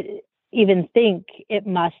even think it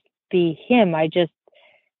must be him. I'm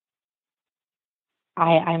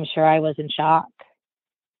sure I was in shock.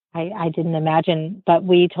 I didn't imagine, but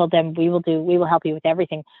we told them we will help you with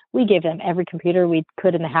everything. We gave them every computer we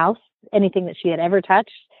could in the house, anything that she had ever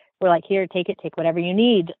touched. We're like, here, take whatever you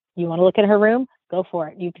need. You want to look at her room? Go for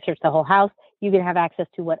it. You can search the whole house. You can have access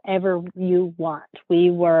to whatever you want. We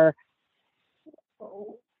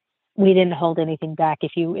didn't hold anything back.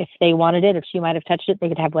 If they wanted it, if she might have touched it, they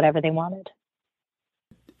could have whatever they wanted.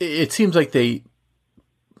 It seems like they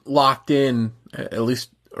locked in, at least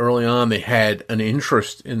early on, they had an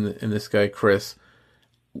interest in this guy, Chris.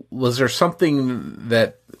 Was there something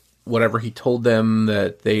that whatever he told them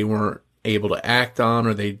that they weren't able to act on,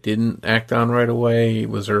 or they didn't act on right away?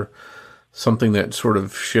 Was there something that sort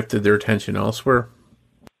of shifted their attention elsewhere?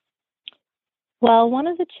 Well, one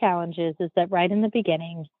of the challenges is that right in the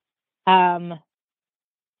beginning,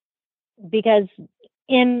 because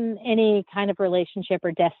in any kind of relationship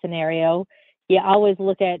or death scenario, you always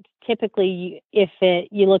look at, typically,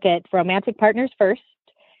 you look at romantic partners first,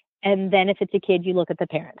 And then if it's a kid, you look at the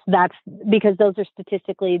parents. That's because those are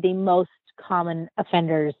statistically the most common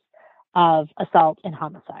offenders of assault and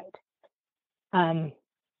homicide.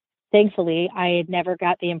 Thankfully, I had never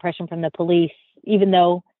got the impression from the police, even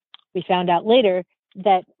though we found out later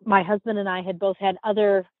that my husband and I had both had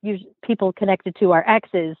other people connected to our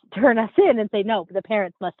exes turn us in and say, no, the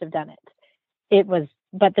parents must have done it.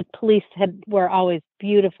 But the police were always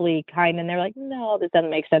beautifully kind, and they're like, no, this doesn't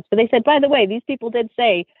make sense. But they said, by the way, these people did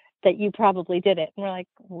say that you probably did it. And we're like,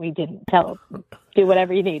 we didn't. Do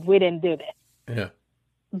whatever you need. We didn't do this. Yeah.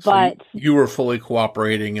 But so you were fully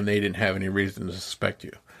cooperating, and they didn't have any reason to suspect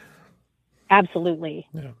you. Absolutely.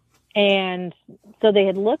 Yeah. And so they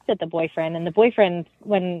had looked at the boyfriend, and the boyfriend,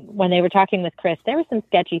 when they were talking with Chris, there were some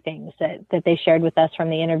sketchy things that they shared with us from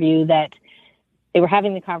the interview, that they were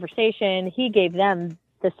having the conversation. He gave them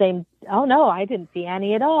the same, oh no, I didn't see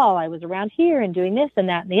Annie at all. I was around here and doing this and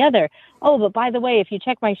that and the other. Oh, but by the way, if you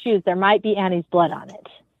check my shoes, there might be Annie's blood on it.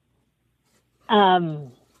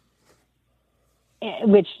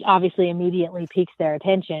 Which obviously immediately piques their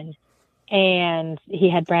attention. And he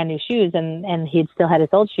had brand new shoes, and he'd still had his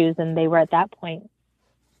old shoes, and they were at that point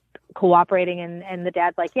cooperating. And the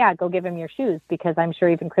dad's like, yeah, go give him your shoes, because I'm sure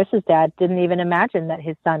even Chris's dad didn't even imagine that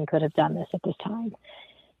his son could have done this at this time.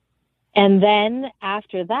 And then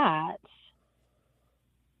after that,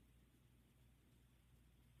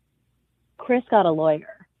 Chris got a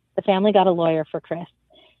lawyer. The family got a lawyer for Chris.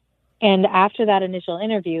 And after that initial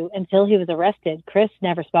interview, until he was arrested, Chris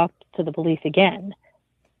never spoke to the police again.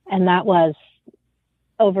 And that was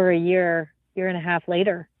over a year and a half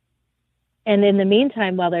later. And in the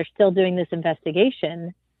meantime, while they're still doing this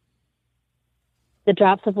investigation, the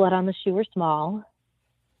drops of blood on the shoe were small.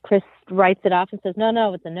 Chris writes it off and says,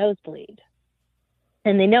 no, it's a nosebleed.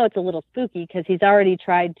 And they know it's a little spooky because he's already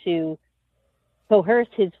tried to coerce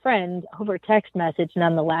his friend over text message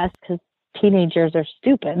nonetheless, because teenagers are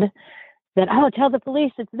stupid, that, oh, tell the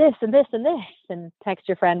police it's this and this and this, and text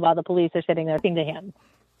your friend while the police are sitting there talking to him.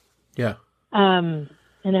 Yeah. And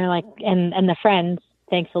they're like, and the friend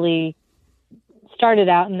thankfully started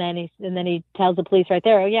out, and then he tells the police right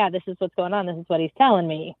there, oh yeah, this is what's going on. This is what he's telling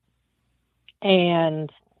me. And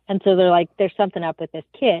so they're like, there's something up with this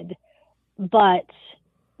kid. But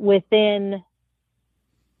within,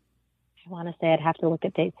 I want to say, I'd have to look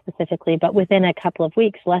at dates specifically, but within a couple of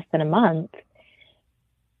weeks, less than a month,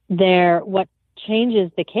 what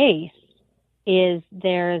changes the case is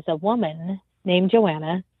there's a woman named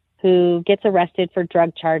Joanna who gets arrested for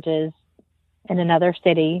drug charges in another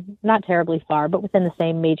city, not terribly far, but within the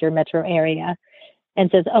same major metro area,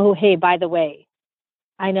 and says, oh, hey, by the way,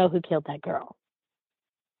 I know who killed that girl.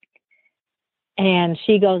 And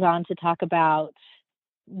she goes on to talk about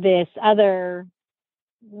this other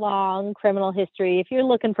long criminal history. If you're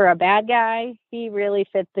looking for a bad guy, he really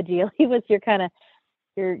fit the deal. He was your kind of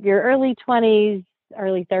your early 20s,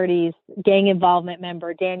 early 30s gang involvement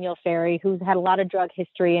member, Daniel Ferry, who's had a lot of drug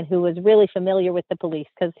history and who was really familiar with the police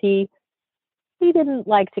because he didn't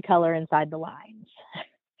like to color inside the lines.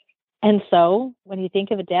 And so when you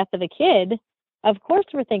think of a death of a kid, of course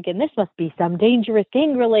we're thinking this must be some dangerous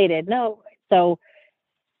gang related. No. So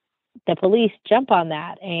the police jump on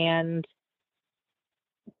that and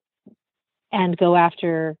go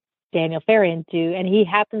after Daniel Ferry and he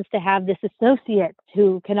happens to have this associate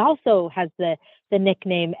who has the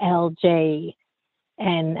nickname LJ,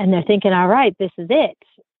 and they're thinking, all right, this is it.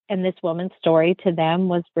 And this woman's story to them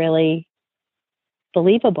was really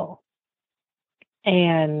believable.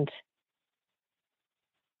 And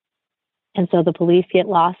so the police get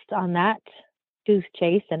lost on that goose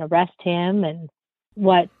chase and arrest him. And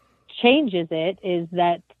what changes it is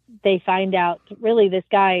that they find out really this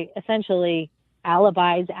guy essentially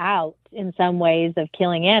alibis out in some ways of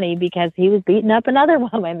killing Annie because he was beating up another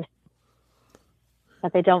woman.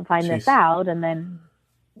 But they don't find this out, and then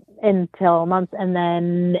until months, and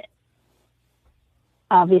then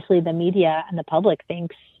obviously the media and the public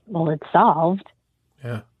thinks, well, it's solved.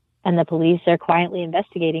 Yeah. And the police are quietly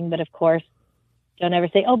investigating, but of course don't ever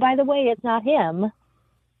say, oh, by the way, it's not him.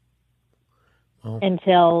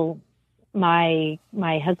 Until my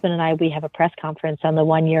husband and I, we have a press conference on the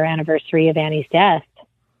 1-year anniversary of Annie's death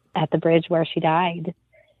at the bridge where she died.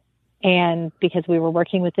 And because we were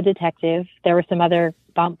working with the detective, there were some other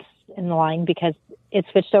bumps in the line because it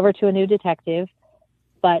switched over to a new detective.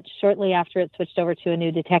 But shortly after it switched over to a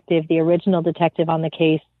new detective, the original detective on the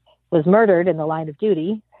case was murdered in the line of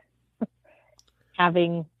duty,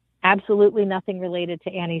 having absolutely nothing related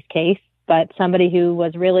to Annie's case, but somebody who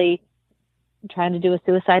was really trying to do a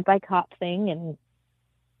suicide by cop thing.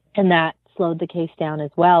 And that slowed the case down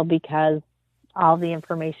as well because all the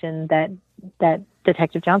information that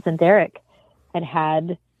Detective Johnson, Derek,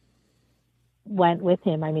 had went with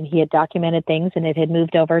him. I mean, he had documented things, and it had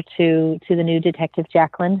moved over to the new Detective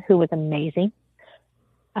Jacqueline, who was amazing.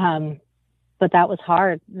 But that was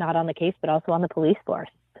hard, not on the case, but also on the police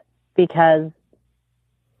force, because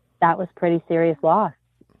that was pretty serious loss.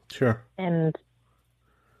 Sure. And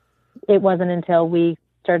it wasn't until we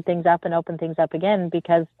stirred things up and opened things up again,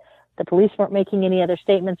 because the police weren't making any other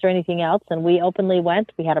statements or anything else. And we openly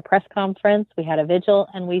went, we had a press conference, we had a vigil,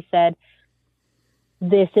 and we said,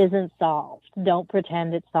 this isn't solved. Don't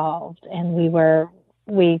pretend it's solved. And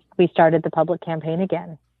we started the public campaign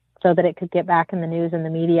again so that it could get back in the news and the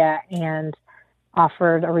media, and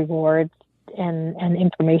offered a reward and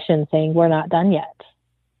information saying we're not done yet.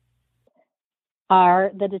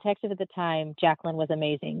 The detective at the time, Jacqueline, was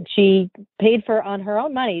amazing. She paid for, on her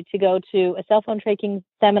own money, to go to a cell phone tracking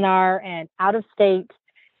seminar and out of state,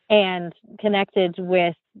 and connected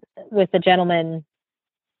with the gentleman.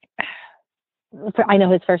 I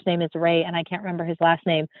know his first name is Ray, and I can't remember his last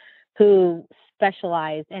name, who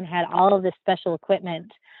specialized and had all of this special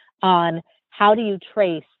equipment on how do you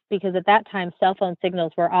trace, because at that time, cell phone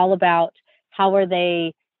signals were all about how are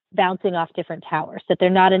they bouncing off different towers, that they're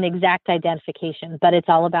not an exact identification, but it's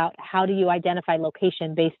all about how do you identify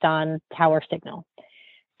location based on tower signal.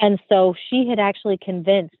 And so she had actually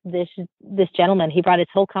convinced this gentleman, he brought his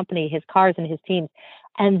whole company, his cars and his teams,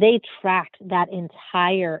 and they tracked that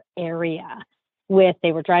entire area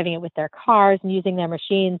they were driving it with their cars and using their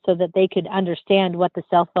machines so that they could understand what the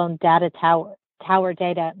cell phone tower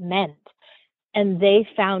data meant. And they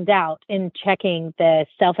found out in checking the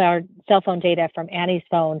cell phone data from Annie's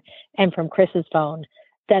phone and from Chris's phone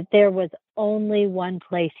that there was only one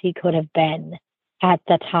place he could have been at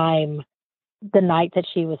the time, the night that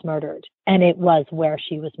she was murdered. And it was where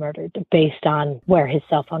she was murdered, based on where his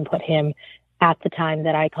cell phone put him at the time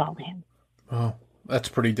that I called him. Oh, that's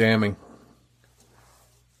pretty damning.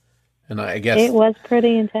 And I guess it was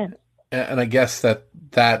pretty intense. And I guess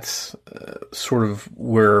that's sort of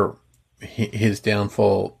where his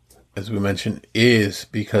downfall, as we mentioned, is,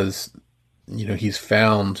 because, he's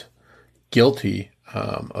found guilty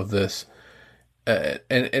of this.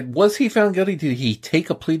 And was he found guilty? Did he take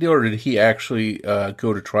a plea deal, or did he actually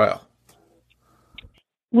go to trial?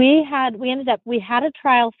 We had a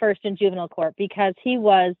trial first in juvenile court, because he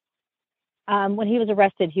was, when he was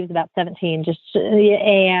arrested, he was about 17,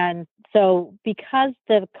 and so because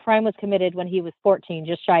the crime was committed when he was 14,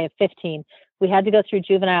 just shy of 15, we had to go through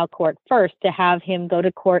juvenile court first to have him go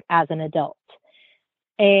to court as an adult.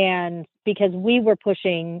 And because we were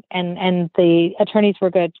pushing, and the attorneys were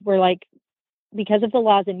good, we're like, because of the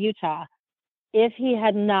laws in Utah, if he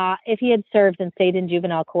had served and stayed in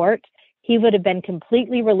juvenile court, he would have been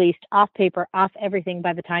completely released, off paper, off everything,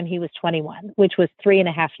 by the time he was 21, which was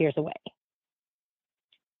 3.5 years away.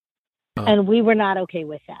 Oh. And we were not okay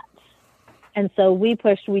with that. And so we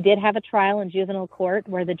pushed. We did have a trial in juvenile court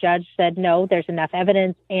where the judge said, no, there's enough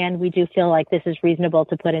evidence, and we do feel like this is reasonable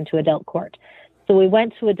to put into adult court. So we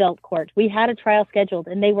went to adult court. We had a trial scheduled,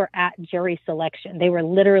 and they were at jury selection. They were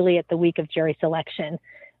literally at the week of jury selection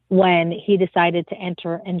when he decided to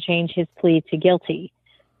enter and change his plea to guilty.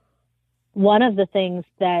 One of the things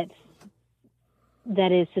that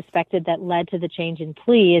is suspected that led to the change in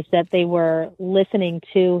plea is that they were listening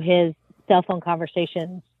to his cell phone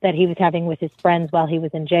conversations that he was having with his friends while he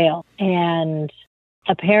was in jail. And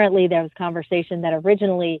apparently there was conversation that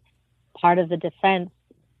originally part of the defense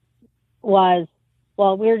was,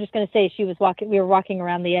 well, we were just going to say we were walking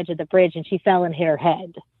around the edge of the bridge and she fell and hit her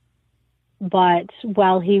head. But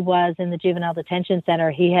while he was in the juvenile detention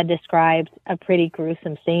center, he had described a pretty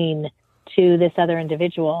gruesome scene to this other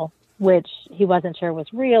individual, which he wasn't sure was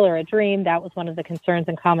real or a dream. That was one of the concerns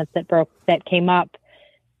and comments that came up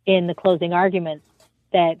in the closing arguments,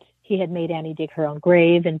 that he had made Annie dig her own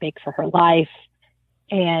grave and beg for her life.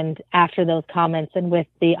 And after those comments, and with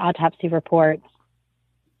the autopsy reports,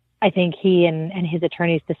 I think he and his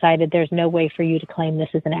attorneys decided there's no way for you to claim this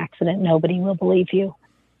is an accident. Nobody will believe you.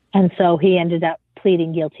 And so he ended up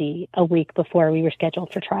pleading guilty a week before we were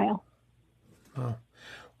scheduled for trial. Oh.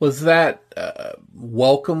 Was that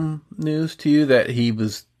welcome news to you, that he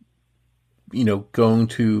was, going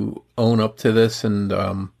to own up to this and,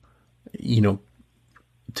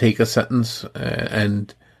 take a sentence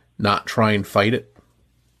and not try and fight it?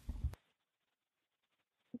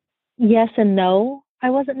 Yes and no. I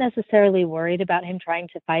wasn't necessarily worried about him trying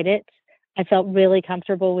to fight it. I felt really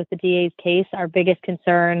comfortable with the DA's case. Our biggest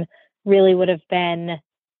concern really would have been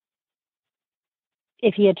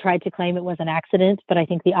if he had tried to claim it was an accident, but I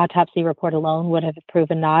think the autopsy report alone would have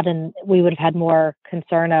proven not, and we would have had more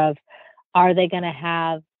concern of, Are they going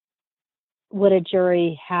to would a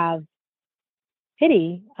jury have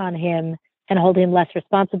pity on him and hold him less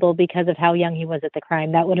responsible because of how young he was at the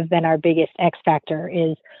crime? That would have been our biggest X factor,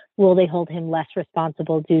 is will they hold him less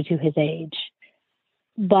responsible due to his age?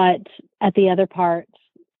 But at the other part,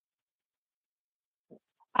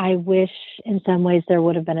 I wish in some ways there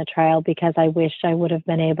would have been a trial, because I wish I would have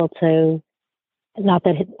been able to, not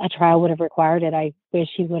that a trial would have required it, I wish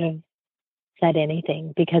he would have said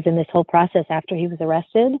anything, because in this whole process after he was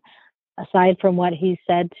arrested, aside from what he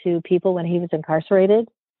said to people when he was incarcerated,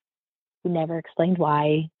 he never explained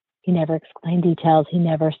why. He never explained details. He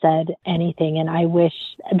never said anything. And I wish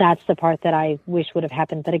that's the part that I wish would have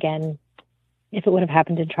happened. But again, if it would have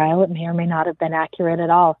happened in trial, it may or may not have been accurate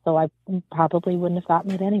at all. So I probably wouldn't have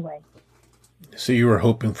gotten it anyway. So you were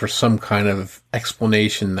hoping for some kind of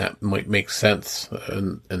explanation that might make sense,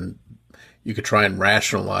 and you could try and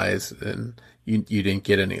rationalize, and you didn't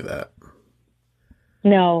get any of that.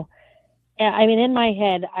 No. I mean, in my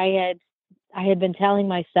head, I had been telling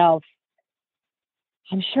myself,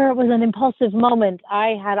 I'm sure it was an impulsive moment.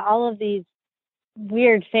 I had all of these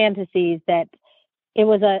weird fantasies that it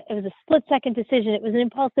was a split-second decision. It was an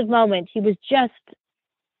impulsive moment. He was just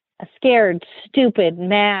a scared, stupid,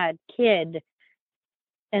 mad kid.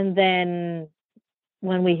 And then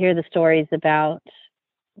when we hear the stories about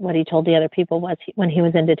what he told the other people was when he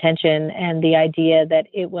was in detention, and the idea that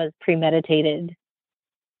it was premeditated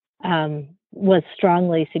was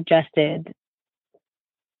strongly suggested,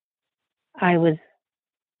 I was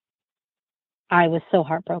so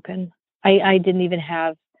heartbroken. I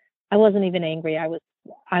wasn't even angry. I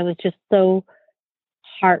was just so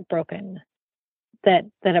heartbroken that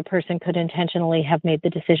a person could intentionally have made the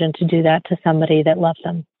decision to do that to somebody that loves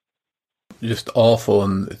them. Just awful.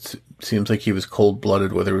 And it seems like he was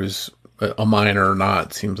cold-blooded, whether he was a minor or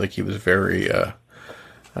not. It seems like he was very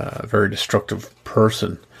destructive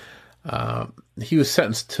person. He was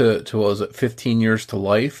sentenced to what was it, 15 years to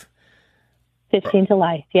life? 15 to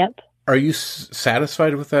life, yep. Are you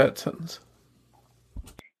satisfied with that sentence?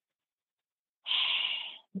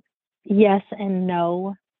 Yes and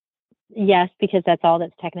no. Yes, because that's all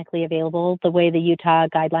that's technically available. The way the Utah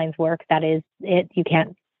guidelines work, that is it. You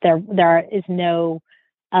can't, there is no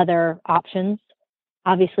other options.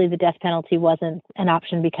 Obviously, the death penalty wasn't an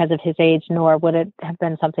option because of his age, nor would it have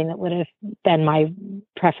been something that would have been my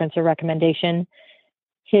preference or recommendation.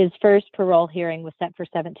 His first parole hearing was set for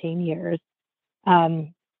 17 years.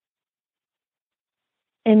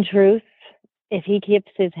 In truth, if he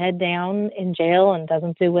keeps his head down in jail and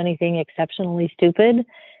doesn't do anything exceptionally stupid,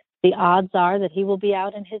 the odds are that he will be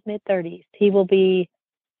out in his mid-30s. He will be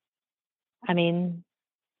only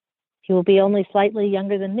slightly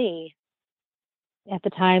younger than me at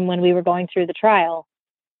the time when we were going through the trial.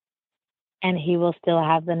 And he will still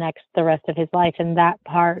have the rest of his life. And that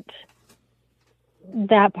part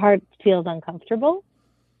feels uncomfortable.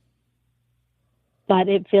 But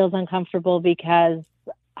it feels uncomfortable because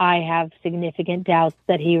I have significant doubts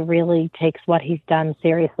that he really takes what he's done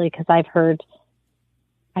seriously, because I've heard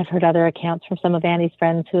other accounts from some of Annie's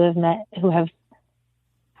friends who have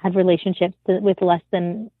had relationships with less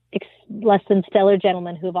than stellar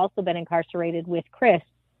gentlemen who have also been incarcerated with Chris,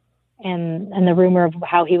 and the rumor of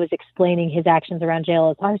how he was explaining his actions around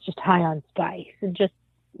jail is, I was just high on spice, and just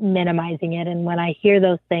minimizing it. And when I hear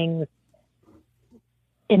those things,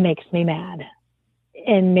 it makes me mad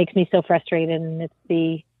and makes me so frustrated. And it's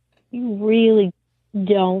you really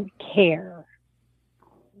don't care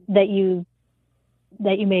that you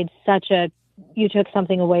made you took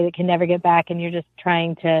something away that can never get back, and you're just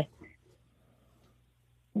trying to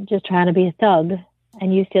be a thug,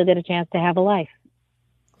 and you still get a chance to have a life.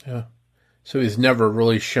 Yeah. So he's never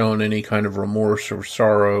really shown any kind of remorse or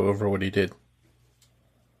sorrow over what he did?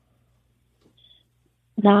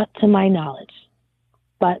 Not to my knowledge.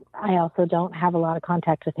 But I also don't have a lot of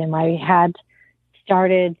contact with him. I had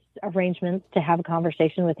started arrangements to have a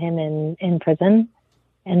conversation with him in prison,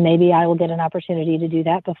 and maybe I will get an opportunity to do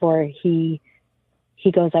that before he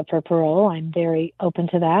goes up for parole. I'm very open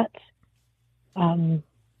to that.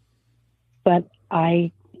 But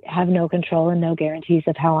I have no control and no guarantees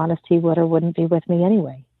of how honest he would or wouldn't be with me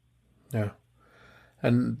anyway. Yeah.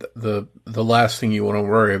 And the last thing you want to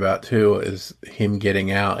worry about, too, is him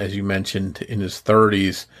getting out, as you mentioned, in his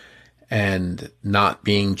 30s and not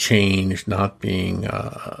being changed, not being,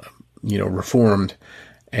 reformed,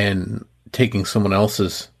 and taking someone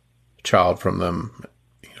else's child from them,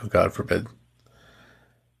 God forbid.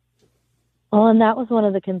 Well, and that was one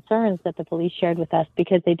of the concerns that the police shared with us,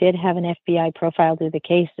 because they did have an FBI profile through the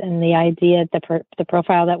case. And the idea, the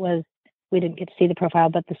profile that was, we didn't get to see the profile,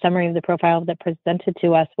 but the summary of the profile that presented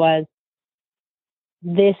to us was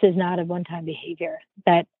this is not a one-time behavior,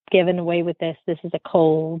 that given away with this is a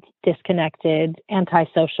cold, disconnected,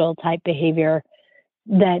 antisocial type behavior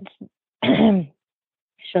that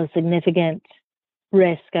shows significant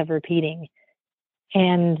risk of repeating.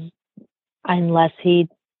 And unless he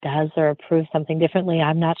does or approves something differently,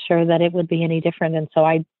 I'm not sure that it would be any different. And so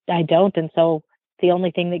I don't. And so the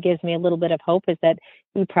only thing that gives me a little bit of hope is that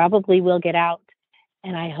he probably will get out.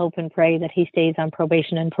 And I hope and pray that he stays on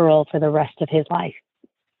probation and parole for the rest of his life.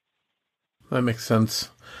 That makes sense.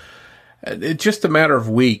 It's just a matter of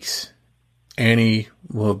weeks. Annie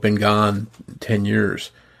will have been gone 10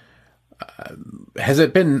 years. Has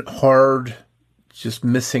it been hard just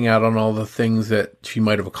missing out on all the things that she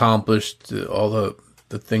might have accomplished, all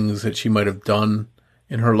the things that she might have done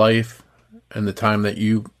in her life, and the time that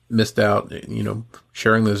you missed out,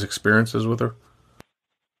 sharing those experiences with her?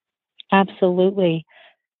 Absolutely.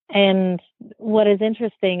 And what is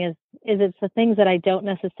interesting is it's the things that I don't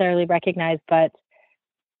necessarily recognize, but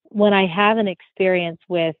when I have an experience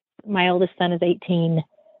with my oldest son is 18,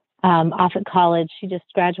 off at college. She just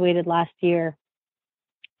graduated last year.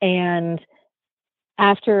 And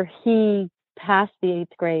after he passed the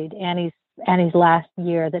 8th grade, Annie's last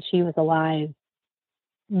year that she was alive,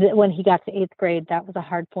 when he got to 8th grade, that was a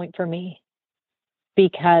hard point for me,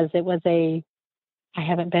 because it was I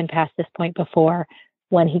haven't been past this point before.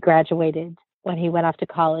 When he graduated, when he went off to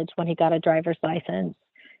college, when he got a driver's license,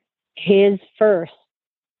 his first,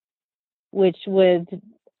 which would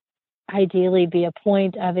ideally be a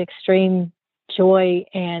point of extreme joy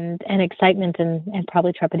and excitement and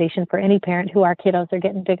probably trepidation for any parent who our kiddos are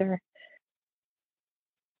getting bigger,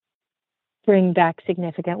 bring back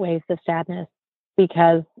significant waves of sadness,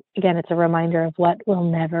 because again, it's a reminder of what will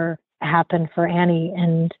never happen for Annie.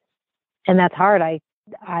 And that's hard.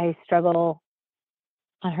 I struggle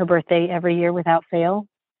on her birthday every year without fail.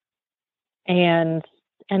 And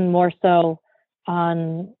more so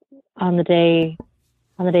on the day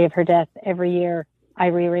of her death every year, I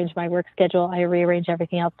rearrange my work schedule. I rearrange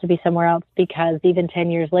everything else to be somewhere else, because even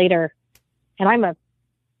 10 years later, and I'm a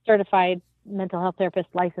certified mental health therapist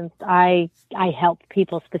licensed, I help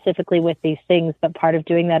people specifically with these things. But part of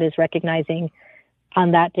doing that is recognizing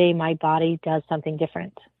on that day, my body does something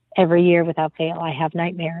different. Every year without fail, I have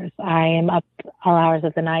nightmares. I am up all hours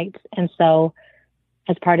of the night. And so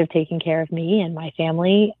as part of taking care of me and my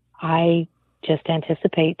family, I just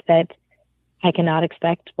anticipate that I cannot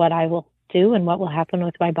expect what I will do and what will happen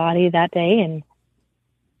with my body that day. And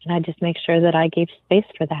I just make sure that I gave space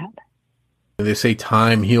for that. They say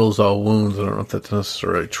time heals all wounds. I don't know if that's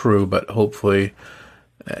necessarily true, but hopefully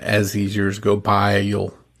as these years go by,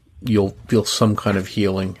 you'll feel some kind of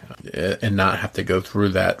healing and not have to go through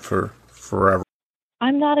that for forever.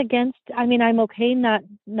 I'm okay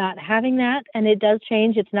not having that. And it does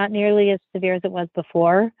change. It's not nearly as severe as it was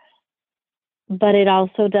before, but it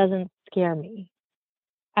also doesn't scare me.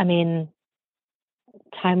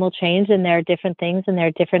 Time will change, and there are different things and there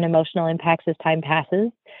are different emotional impacts as time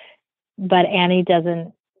passes. But Annie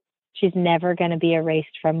she's never going to be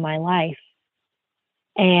erased from my life.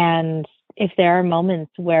 And if there are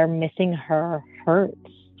moments where missing her hurts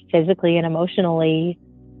physically and emotionally,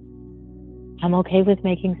 I'm okay with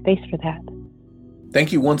making space for that.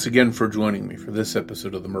 Thank you once again for joining me for this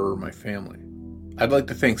episode of The Murder of My Family. I'd like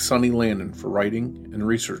to thank Sonny Landon for writing and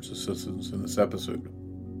research assistance in this episode.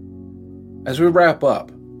 As we wrap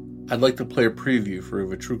up, I'd like to play a preview for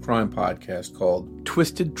a true crime podcast called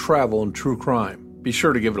Twisted Travel and True Crime. Be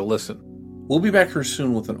sure to give it a listen. We'll be back here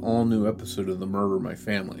soon with an all-new episode of The Murder of My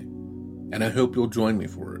Family, and I hope you'll join me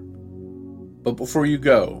for it. But before you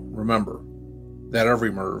go, remember that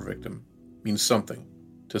every murder victim means something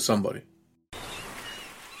to somebody.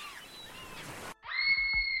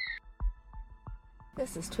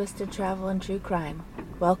 This is Twisted Travel and True Crime.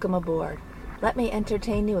 Welcome aboard. Let me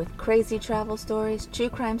entertain you with crazy travel stories, true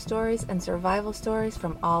crime stories, and survival stories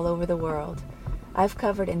from all over the world. I've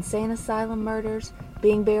covered insane asylum murders,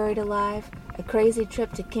 being buried alive, a crazy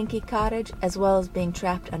trip to Kinky Cottage, as well as being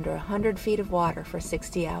trapped under 100 feet of water for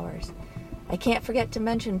 60 hours. I can't forget to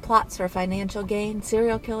mention plots for financial gain,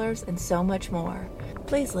 serial killers, and so much more.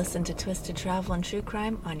 Please listen to Twisted Travel and True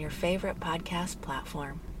Crime on your favorite podcast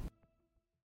platform.